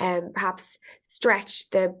perhaps stretch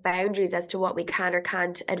the boundaries as to what we can or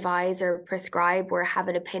can't advise or prescribe or have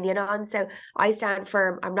an opinion on. So I stand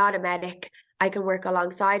firm. I'm not a medic. I can work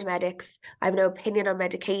alongside medics. I have no opinion on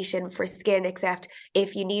medication for skin, except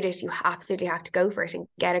if you need it, you absolutely have to go for it and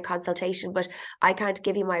get a consultation. But I can't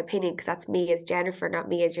give you my opinion, because that's me as Jennifer, not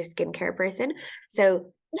me as your skincare person.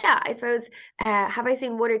 So yeah, I suppose, have I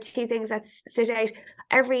seen one or two things that sit out?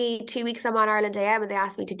 Every 2 weeks I'm on Ireland AM, and they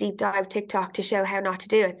ask me to deep dive TikTok to show how not to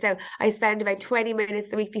do it. So I spend about 20 minutes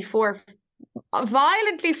the week before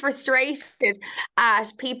violently frustrated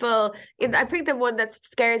at people. I think the one that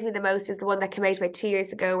scares me the most is the one that came out about 2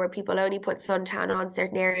 years ago, where people only put suntan on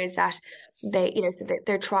certain areas that they, so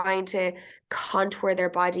they're trying to contour their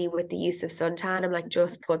body with the use of suntan. I'm like,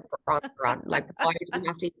 just put bronzer on. Like, why do we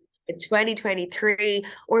have to in 2023,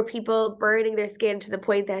 or people burning their skin to the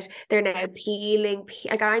point that they're now peeling,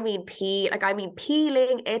 peeling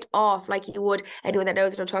it off like you would, anyone that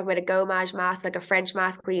knows what I'm talking about, a gommage mask, like a French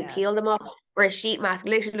mask where you peel them off, or a sheet mask,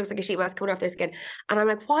 literally looks like a sheet mask coming off their skin. And I'm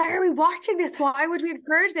like, why are we watching this? Why would we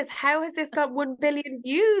encourage this? How has this got 1 billion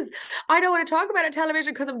views? I don't want to talk about it on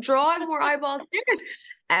television because I'm drawing more eyeballs to it.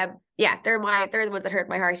 Yeah, they're the ones that hurt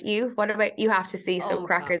my heart. What about you? Have to see some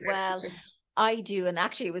crackers. God. Well, I do, and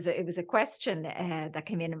actually, it was a question that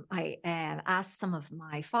came in. I asked some of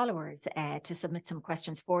my followers to submit some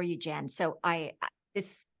questions for you, Jen. So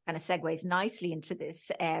this kind of segues nicely into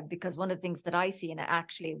this because one of the things that I see, and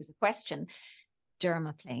it was a question,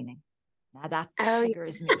 dermaplaning. Now that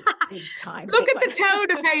triggers me big time. Look at the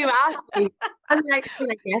tone of how you asked me. I'm like,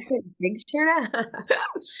 yes, I think, Shirna.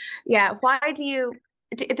 Yeah. Why do you?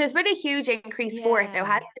 There's been a huge increase for it, though,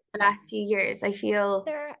 hasn't it, in the last few years? I feel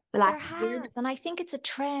there has, and I think it's a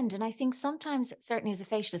trend. And I think sometimes, certainly as a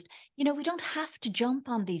facialist, we don't have to jump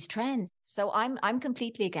on these trends. So I'm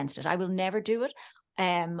completely against it. I will never do it.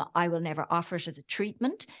 I will never offer it as a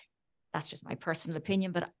treatment. That's just my personal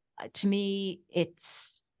opinion. But to me,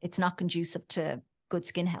 it's not conducive to good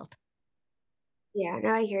skin health. Yeah, no,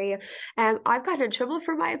 I hear you. I've gotten in trouble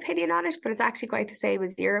for my opinion on it, but it's actually quite the same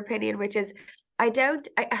as your opinion, which is look,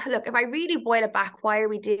 if I really boil it back, why are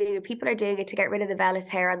we doing it? People are doing it to get rid of the vellus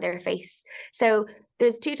hair on their face. So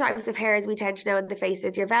there's two types of hairs we tend to know in the face.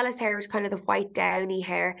 There's your vellus hair, which is kind of the white downy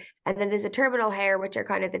hair. And then there's a terminal hair, which are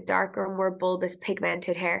kind of the darker, more bulbous,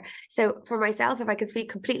 pigmented hair. So for myself, if I can speak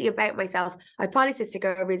completely about myself, I have polycystic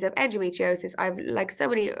ovaries, I have endometriosis, I've like so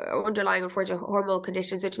many underlying unfortunate hormonal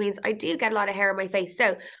conditions, which means I do get a lot of hair on my face.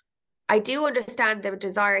 So I do understand the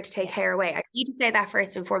desire to take hair away. I need to say that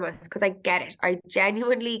first and foremost because I get it. I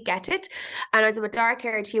genuinely get it. And as I'm a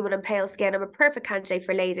dark-haired human and pale skin, I'm a perfect candidate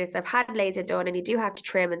for lasers. I've had laser done and you do have to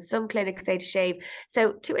trim, and some clinics say to shave.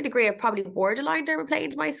 So to a degree, I've probably borderline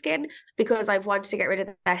dermaplaned my skin because I've wanted to get rid of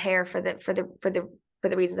that hair for the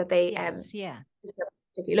reasons that they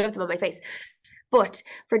you love them on my face. But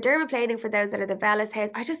for dermaplaning, for those that are the vellus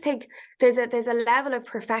hairs, I just think there's a level of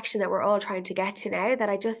perfection that we're all trying to get to now that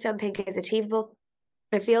I just don't think is achievable.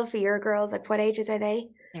 I feel for your girls, like what ages are they?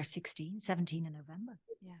 They're 16, 17 in November.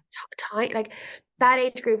 Yeah. Like that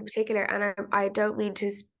age group in particular, and I don't mean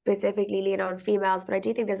to specifically lean on females, but I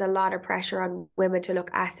do think there's a lot of pressure on women to look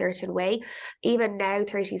a certain way. Even now,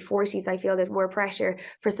 30s, 40s, I feel there's more pressure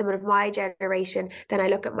for someone of my generation than I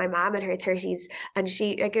look at my mom in her 30s, and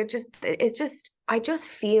I just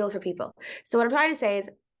feel for people. So what I'm trying to say is,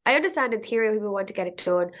 I understand in theory people want to get it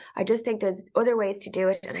done. I just think there's other ways to do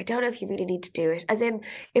it, and I don't know if you really need to do it. As in,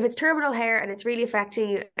 if it's terminal hair and it's really affecting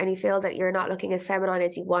you and you feel that you're not looking as feminine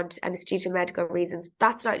as you want and it's due to medical reasons,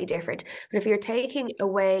 that's slightly different. But if you're taking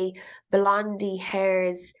away blondie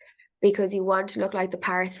hairs because you want to look like the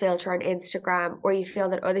Paris filter on Instagram, or you feel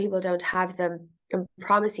that other people don't have them, I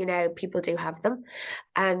promise you now, people do have them.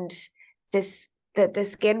 And the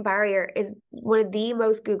skin barrier is one of the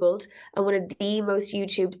most Googled and one of the most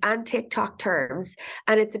YouTubed and TikTok terms.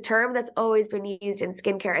 And it's a term that's always been used in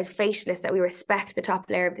skincare as facialists, that we respect the top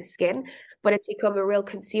layer of the skin, but it's become a real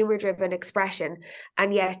consumer-driven expression.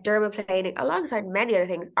 And yet dermaplaning, alongside many other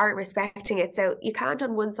things, aren't respecting it. So you can't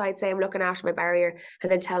on one side say I'm looking after my barrier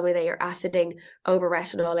and then tell me that you're aciding, over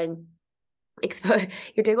retinoling,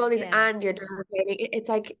 you're doing all these and you're dermaplaning. It's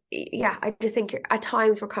like, I just think at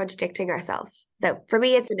times we're contradicting ourselves. So for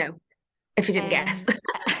me, it's a no, if you didn't guess.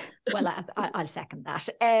 Well, I'll second that.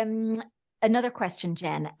 Another question,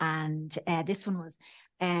 Jen, and this one was,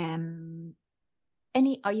 are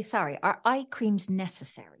eye creams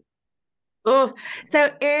necessary? Oh,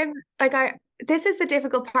 so this is the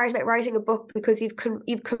difficult part about writing a book, because you've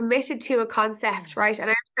committed to a concept, right?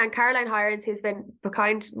 And I understand Caroline Hirons, who's been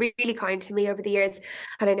really kind to me over the years,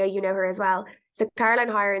 and I know you know her as well. So Caroline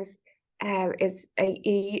Hirons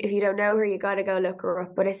if you don't know her, you got to go look her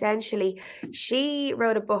up. But essentially, she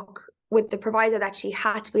wrote a book with the proviso that she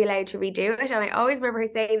had to be allowed to redo it. And I always remember her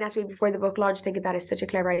saying that to me before the book launched, thinking that is such a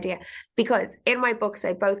clever idea. Because in my books,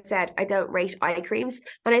 I both said I don't rate eye creams.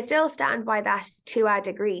 And I still stand by that to a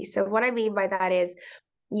degree. So what I mean by that is,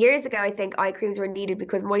 years ago, I think eye creams were needed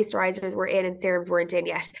because moisturizers were in and serums weren't in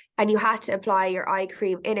yet. And you had to apply your eye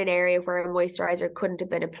cream in an area where a moisturizer couldn't have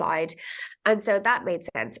been applied. And so that made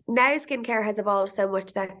sense. Now skincare has evolved so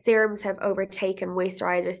much that serums have overtaken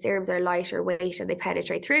moisturizers. Serums are lighter weight and they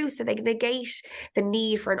penetrate through, so they negate the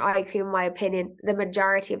need for an eye cream, in my opinion, the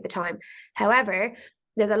majority of the time. However,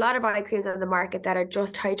 there's a lot of eye creams on the market that are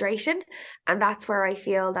just hydration. And that's where I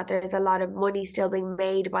feel that there's a lot of money still being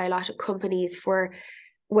made by a lot of companies for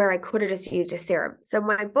where I could have just used a serum. So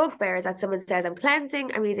my bugbear is that someone says, I'm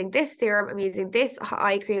cleansing, I'm using this serum, I'm using this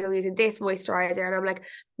eye cream, I'm using this moisturizer. And I'm like,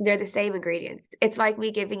 they're the same ingredients. It's like me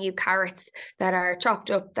giving you carrots that are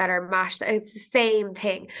chopped up, that are mashed. It's the same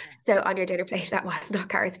thing. So on your dinner plate, that was not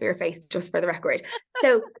carrots for your face, just for the record.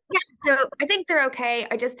 So yeah, so I think they're okay.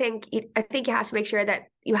 I just think, I think you have to make sure that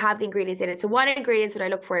you have the ingredients in it. So what ingredients would I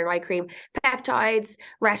look for in an eye cream? Peptides,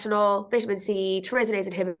 retinol, vitamin C, tyrosinase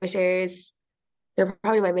inhibitors. They're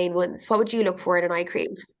probably my main ones. What would you look for in an eye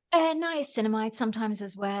cream? Niacinamide sometimes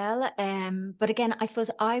as well. But again, I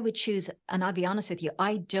suppose I would choose, and I'll be honest with you,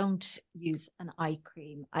 I don't use an eye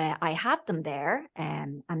cream. I have them there,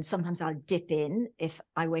 and sometimes I'll dip in if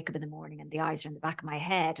I wake up in the morning and the eyes are in the back of my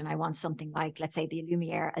head and I want something like, let's say, the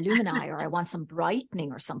Lumiere Illumini, or I want some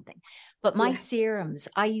brightening or something. But my serums,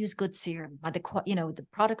 I use good serum. The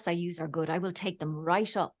products I use are good. I will take them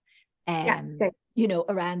right up.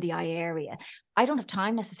 Around the eye area. I don't have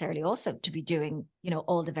time necessarily also to be doing,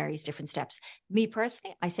 all the various different steps. Me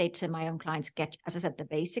personally, I say to my own clients, get, as I said, the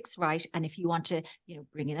basics right. And if you want to,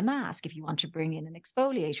 bring in a mask, if you want to bring in an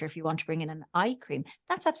exfoliator, if you want to bring in an eye cream,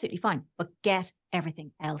 that's absolutely fine. But get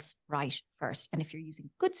everything else right first. And if you're using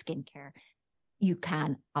good skincare, you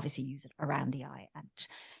can obviously use it around the eye.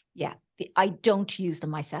 And I don't use them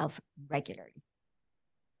myself regularly.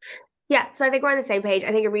 Yeah, so I think we're on the same page.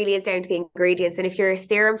 I think it really is down to the ingredients. And if your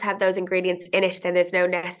serums have those ingredients in it, then there's no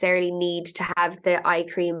necessarily need to have the eye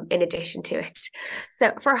cream in addition to it.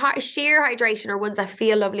 So for sheer hydration, or ones that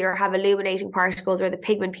feel lovely or have illuminating particles or the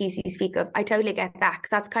pigment piece you speak of, I totally get that, because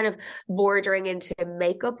that's kind of bordering into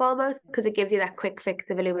makeup almost, because it gives you that quick fix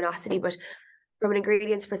of luminosity. But from an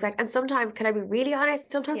ingredients perspective, and sometimes, can I be really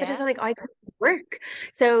honest, sometimes I just don't think eye cream work.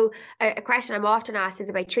 So a question I'm often asked is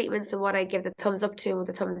about treatments and what I give the thumbs up to or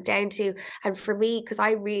the thumbs down to. And for me, because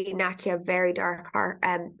I really naturally have very dark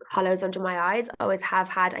hollows under my eyes, always have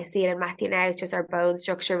had. I see it in Matthew now. It's just our bone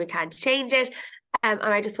structure, we can't change it. And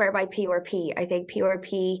I just swear by PRP. I think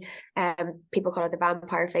PRP, people call it the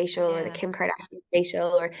vampire facial or the Kim Kardashian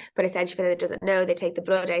facial, but essentially, for anyone that doesn't know, they take the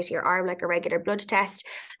blood out of your arm like a regular blood test,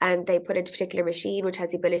 and they put it into a particular machine which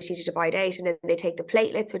has the ability to divide out, and then they take the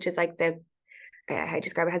platelets, which is like the how to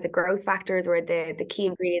describe it, has the growth factors or the key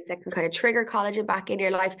ingredients that can kind of trigger collagen back in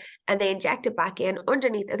your life, and they inject it back in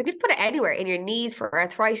underneath. They could put it anywhere in your knees for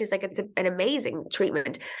arthritis. Like, it's an amazing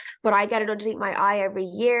treatment. But I get it underneath my eye every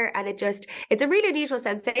year, and it's a really unusual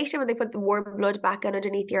sensation when they put the warm blood back in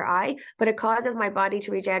underneath your eye, but it causes my body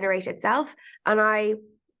to regenerate itself. And I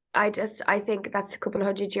think that's a couple of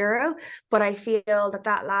 €100, but I feel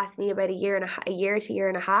that lasts me about a year to year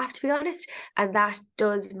and a half, to be honest. And that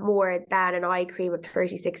does more than an eye cream of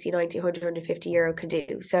 30, 60, 90, 100, €150 can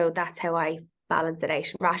do. So that's how I balance it out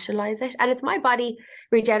and rationalize it. And it's my body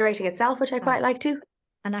regenerating itself, which I quite like too.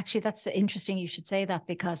 And actually, that's interesting you should say that,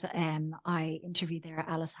 because I interviewed there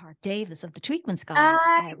Alice Hart-Davis of the Treatments Guide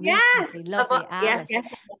recently. Lovely Alice. Yes.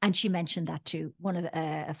 And she mentioned that too. One of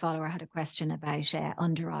a follower had a question about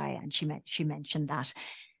under eye, and she mentioned that.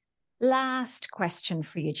 Last question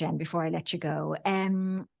for you, Jen, before I let you go.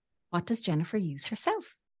 What does Jennifer use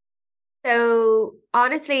herself? So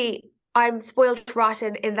honestly, I'm spoiled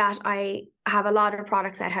rotten in that I have a lot of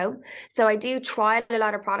products at home. So I do try a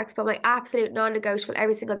lot of products, but my absolute non-negotiable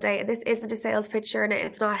every single day, and this isn't a sales pitch, and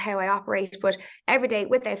it's not how I operate, but every day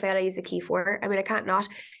without fail, I use the Key4. I mean, I can't not.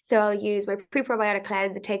 So I'll use my pre-probiotic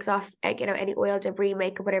cleanse. It takes off, any oil, debris,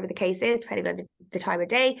 makeup, whatever the case is, depending on the time of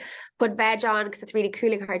day. Put veg on because it's really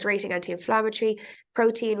cooling, hydrating, anti-inflammatory.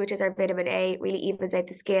 Protein, which is our vitamin A, really evens out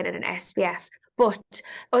the skin, and an SPF. But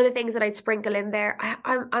other things that I'd sprinkle in there,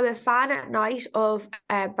 I'm a fan at night of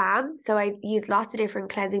balm. So I use lots of different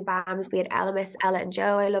cleansing balms, be it Elemis, Ella and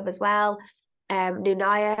Joe, I love as well.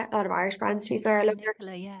 Nunaya, a lot of Irish brands, to be fair. I love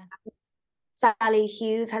Sally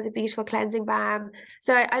Hughes has a beautiful cleansing balm.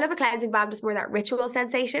 So I love a cleansing balm, just more that ritual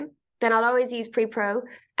sensation. Then I'll always use pre-pro,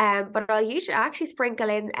 but I'll usually actually sprinkle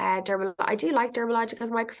in I do like Dermalogica's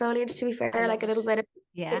microfoliant, to be fair, like a little bit of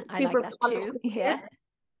I like that too. Yeah.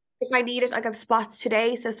 If I need it, like I have spots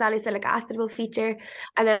today, so salicylic acid will feature.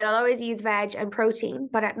 And then I'll always use veg and protein,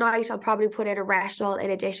 but at night I'll probably put in a retinol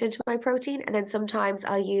in addition to my protein. And then sometimes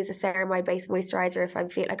I'll use a ceramide-based moisturizer if I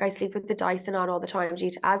feel like I sleep with the Dyson on all the time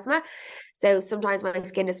due to asthma. So sometimes my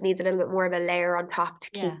skin just needs a little bit more of a layer on top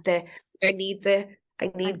to keep I need the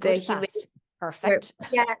humidity. Perfect.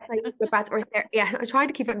 Yeah, like the fats I was trying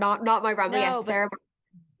to keep it not my brand, but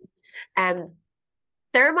ceramide.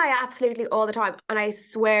 They're my absolutely all the time, and I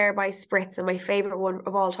swear by Spritz, and my favorite one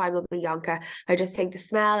of all time will be Yonka. I just think the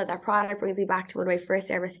smell of that product brings me back to one of my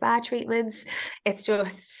first ever spa treatments. It's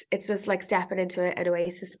just like stepping into an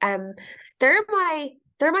oasis. They're my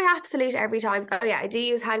they're my absolute every time. Oh yeah, I do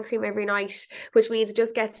use hand cream every night, which means it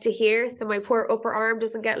just gets to here, so my poor upper arm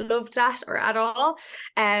doesn't get loved at or at all.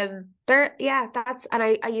 That's, and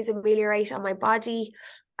I use Ameliorate on my body.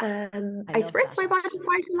 I spritz my body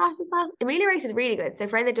quite a lot as well. Ameliorate is really good. So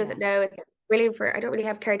for anyone that doesn't know, it's brilliant for, I don't really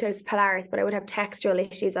have keratosis pilaris, but I would have textural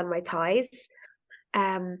issues on my thighs.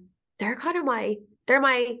 They're kind of they're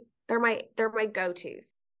my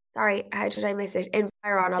go-tos. Sorry, how did I miss it?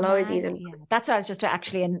 Environ, I'll always use it. Yeah. That's what I was just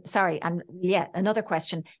actually, and sorry, and yeah, another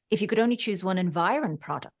question. If you could only choose one Environ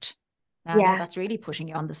product, now I know that's really pushing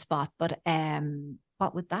you on the spot, but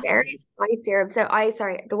what would that be? Night serum. So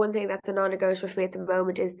the one thing that's a non-negotiable for me at the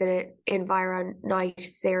moment is the Environ Night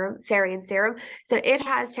Serum, Sarian Serum. So it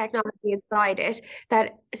has technology inside it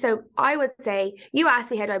that, so I would say, you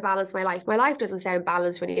asked me how do I balance my life. My life doesn't sound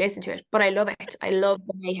balanced when you listen to it, but I love it. I love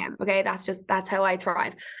the mayhem. Okay, that's how I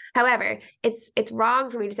thrive. However, it's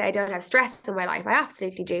wrong for me to say I don't have stress in my life. I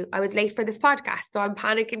absolutely do. I was late for this podcast, so I'm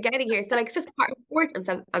panicking getting here. So like, it's just part of sport.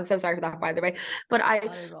 I'm so sorry for that, by the way. But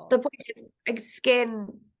the point is, like,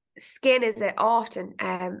 skin is often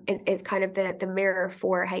is kind of the mirror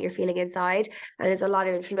for how you're feeling inside, and there's a lot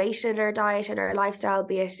of inflammation in our diet and our lifestyle,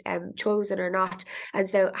 be it chosen or not. And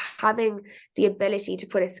so having the ability to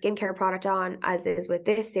put a skincare product on, as is with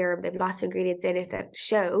this serum, there's lots of ingredients in it that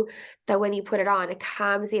show that when you put it on, it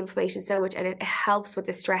calms the inflammation so much, and it helps with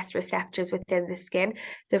the stress receptors within the skin.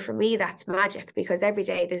 So for me, that's magic, because every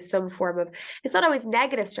day there's some form of, it's not always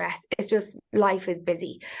negative stress, it's just life is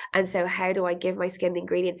busy. And so how do I give my skin the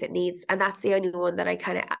ingredients it needs? And that's the only one that I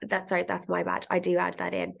kind of, that's my bad. I do add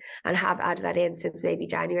that in, and have added that in since maybe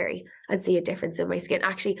January, and see a difference in my skin.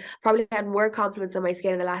 Actually, probably had more compliments on my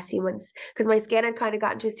skin in the last few months, because my skin had kind of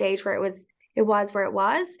gotten to a stage where it was where it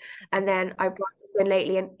was. And then I brought it in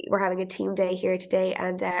lately, and we're having a team day here today.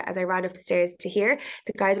 And as I ran up the stairs to here,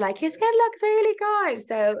 the guys are like, your skin looks really good.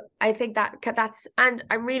 So I think that's, and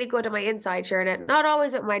I'm really good on my inside, Sherna. Not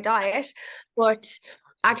always with my diet, but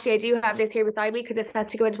actually I do have this here beside me because it's set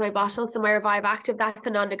to go into my bottle. So my Revive Active, that's a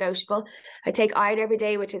non-negotiable. I take iron every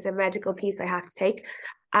day, which is a medical piece I have to take.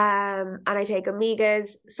 And I take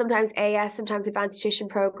omegas, sometimes AS, sometimes advanced nutrition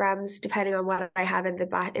programs, depending on what I have in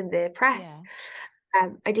the press.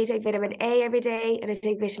 I do take vitamin A every day, and I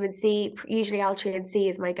take vitamin C. Usually Altria C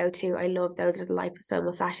is my go-to. I love those little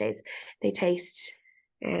liposomal sachets. They taste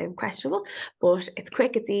questionable, but it's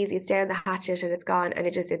quick, it's easy, it's down the hatchet and it's gone, and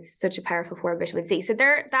it's such a powerful form of vitamin C. So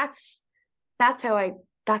that's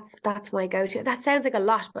my go-to. That sounds like a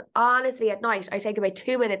lot, but honestly, at night I take about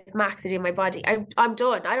 2 minutes max to do my body. I'm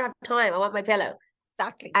done. I don't have time. I want my pillow.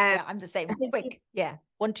 Exactly. I'm the same. Quick.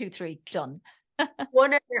 1, 2, 3, done.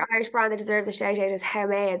 One other Irish brand that deserves a shout out is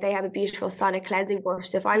Heme. They have a beautiful sonic cleansing brush.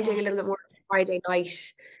 So if I'm doing a little bit more Friday night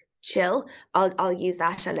chill, I'll use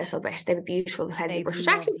that a little bit. They have a beautiful cleansing brush, which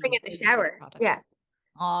actually bring in the shower. Products. Yeah.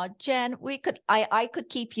 Oh, Jen, I could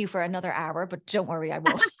keep you for another hour, but don't worry, I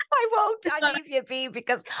won't. I won't. I'll leave you be,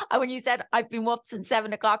 because when you said I've been up since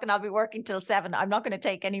 7 o'clock and I'll be working till 7, I'm not going to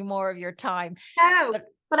take any more of your time. No,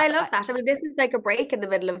 but I love that. I mean, this is like a break in the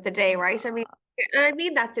middle of the day, right? I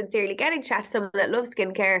mean that sincerely. Getting chat to someone that loves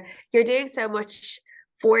skincare, you're doing so much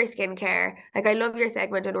for skincare. Like, I love your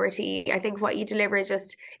segment on RTE. I think what you deliver is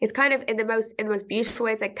it's kind of in the most beautiful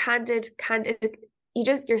ways, like candid.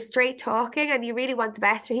 You're straight talking, and you really want the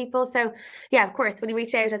best for people. So yeah, of course, when you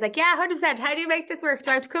reached out, I was like, yeah, 100%. How do you make this work?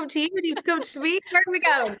 Do I have to come to you? Do you have to come to me? Where do we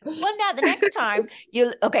go? Well, now the next time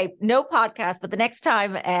no podcast, but the next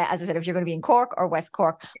time, as I said, if you're going to be in Cork or West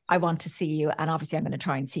Cork, I want to see you. And obviously I'm going to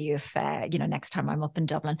try and see you if, next time I'm up in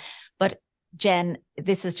Dublin. But Jen,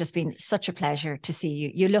 this has just been such a pleasure to see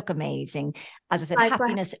you. You look amazing. As I said,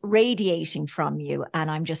 happiness radiating from you. And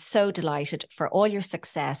I'm just so delighted for all your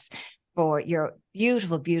success, for your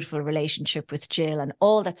beautiful, beautiful relationship with Jill and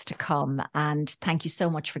all that's to come. And thank you so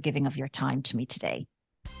much for giving of your time to me today.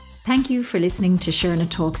 Thank you for listening to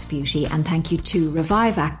Sherna Talks Beauty, and thank you to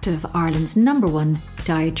Revive Active, Ireland's #1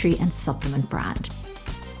 dietary and supplement brand.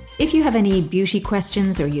 If you have any beauty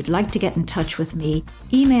questions or you'd like to get in touch with me,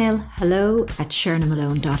 email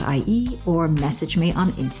hello@shernamalone.ie or message me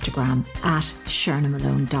on Instagram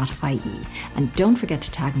 @shernamalone.ie. And don't forget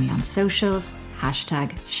to tag me on socials,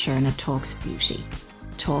 #ShernaTalksBeauty.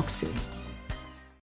 Talk soon.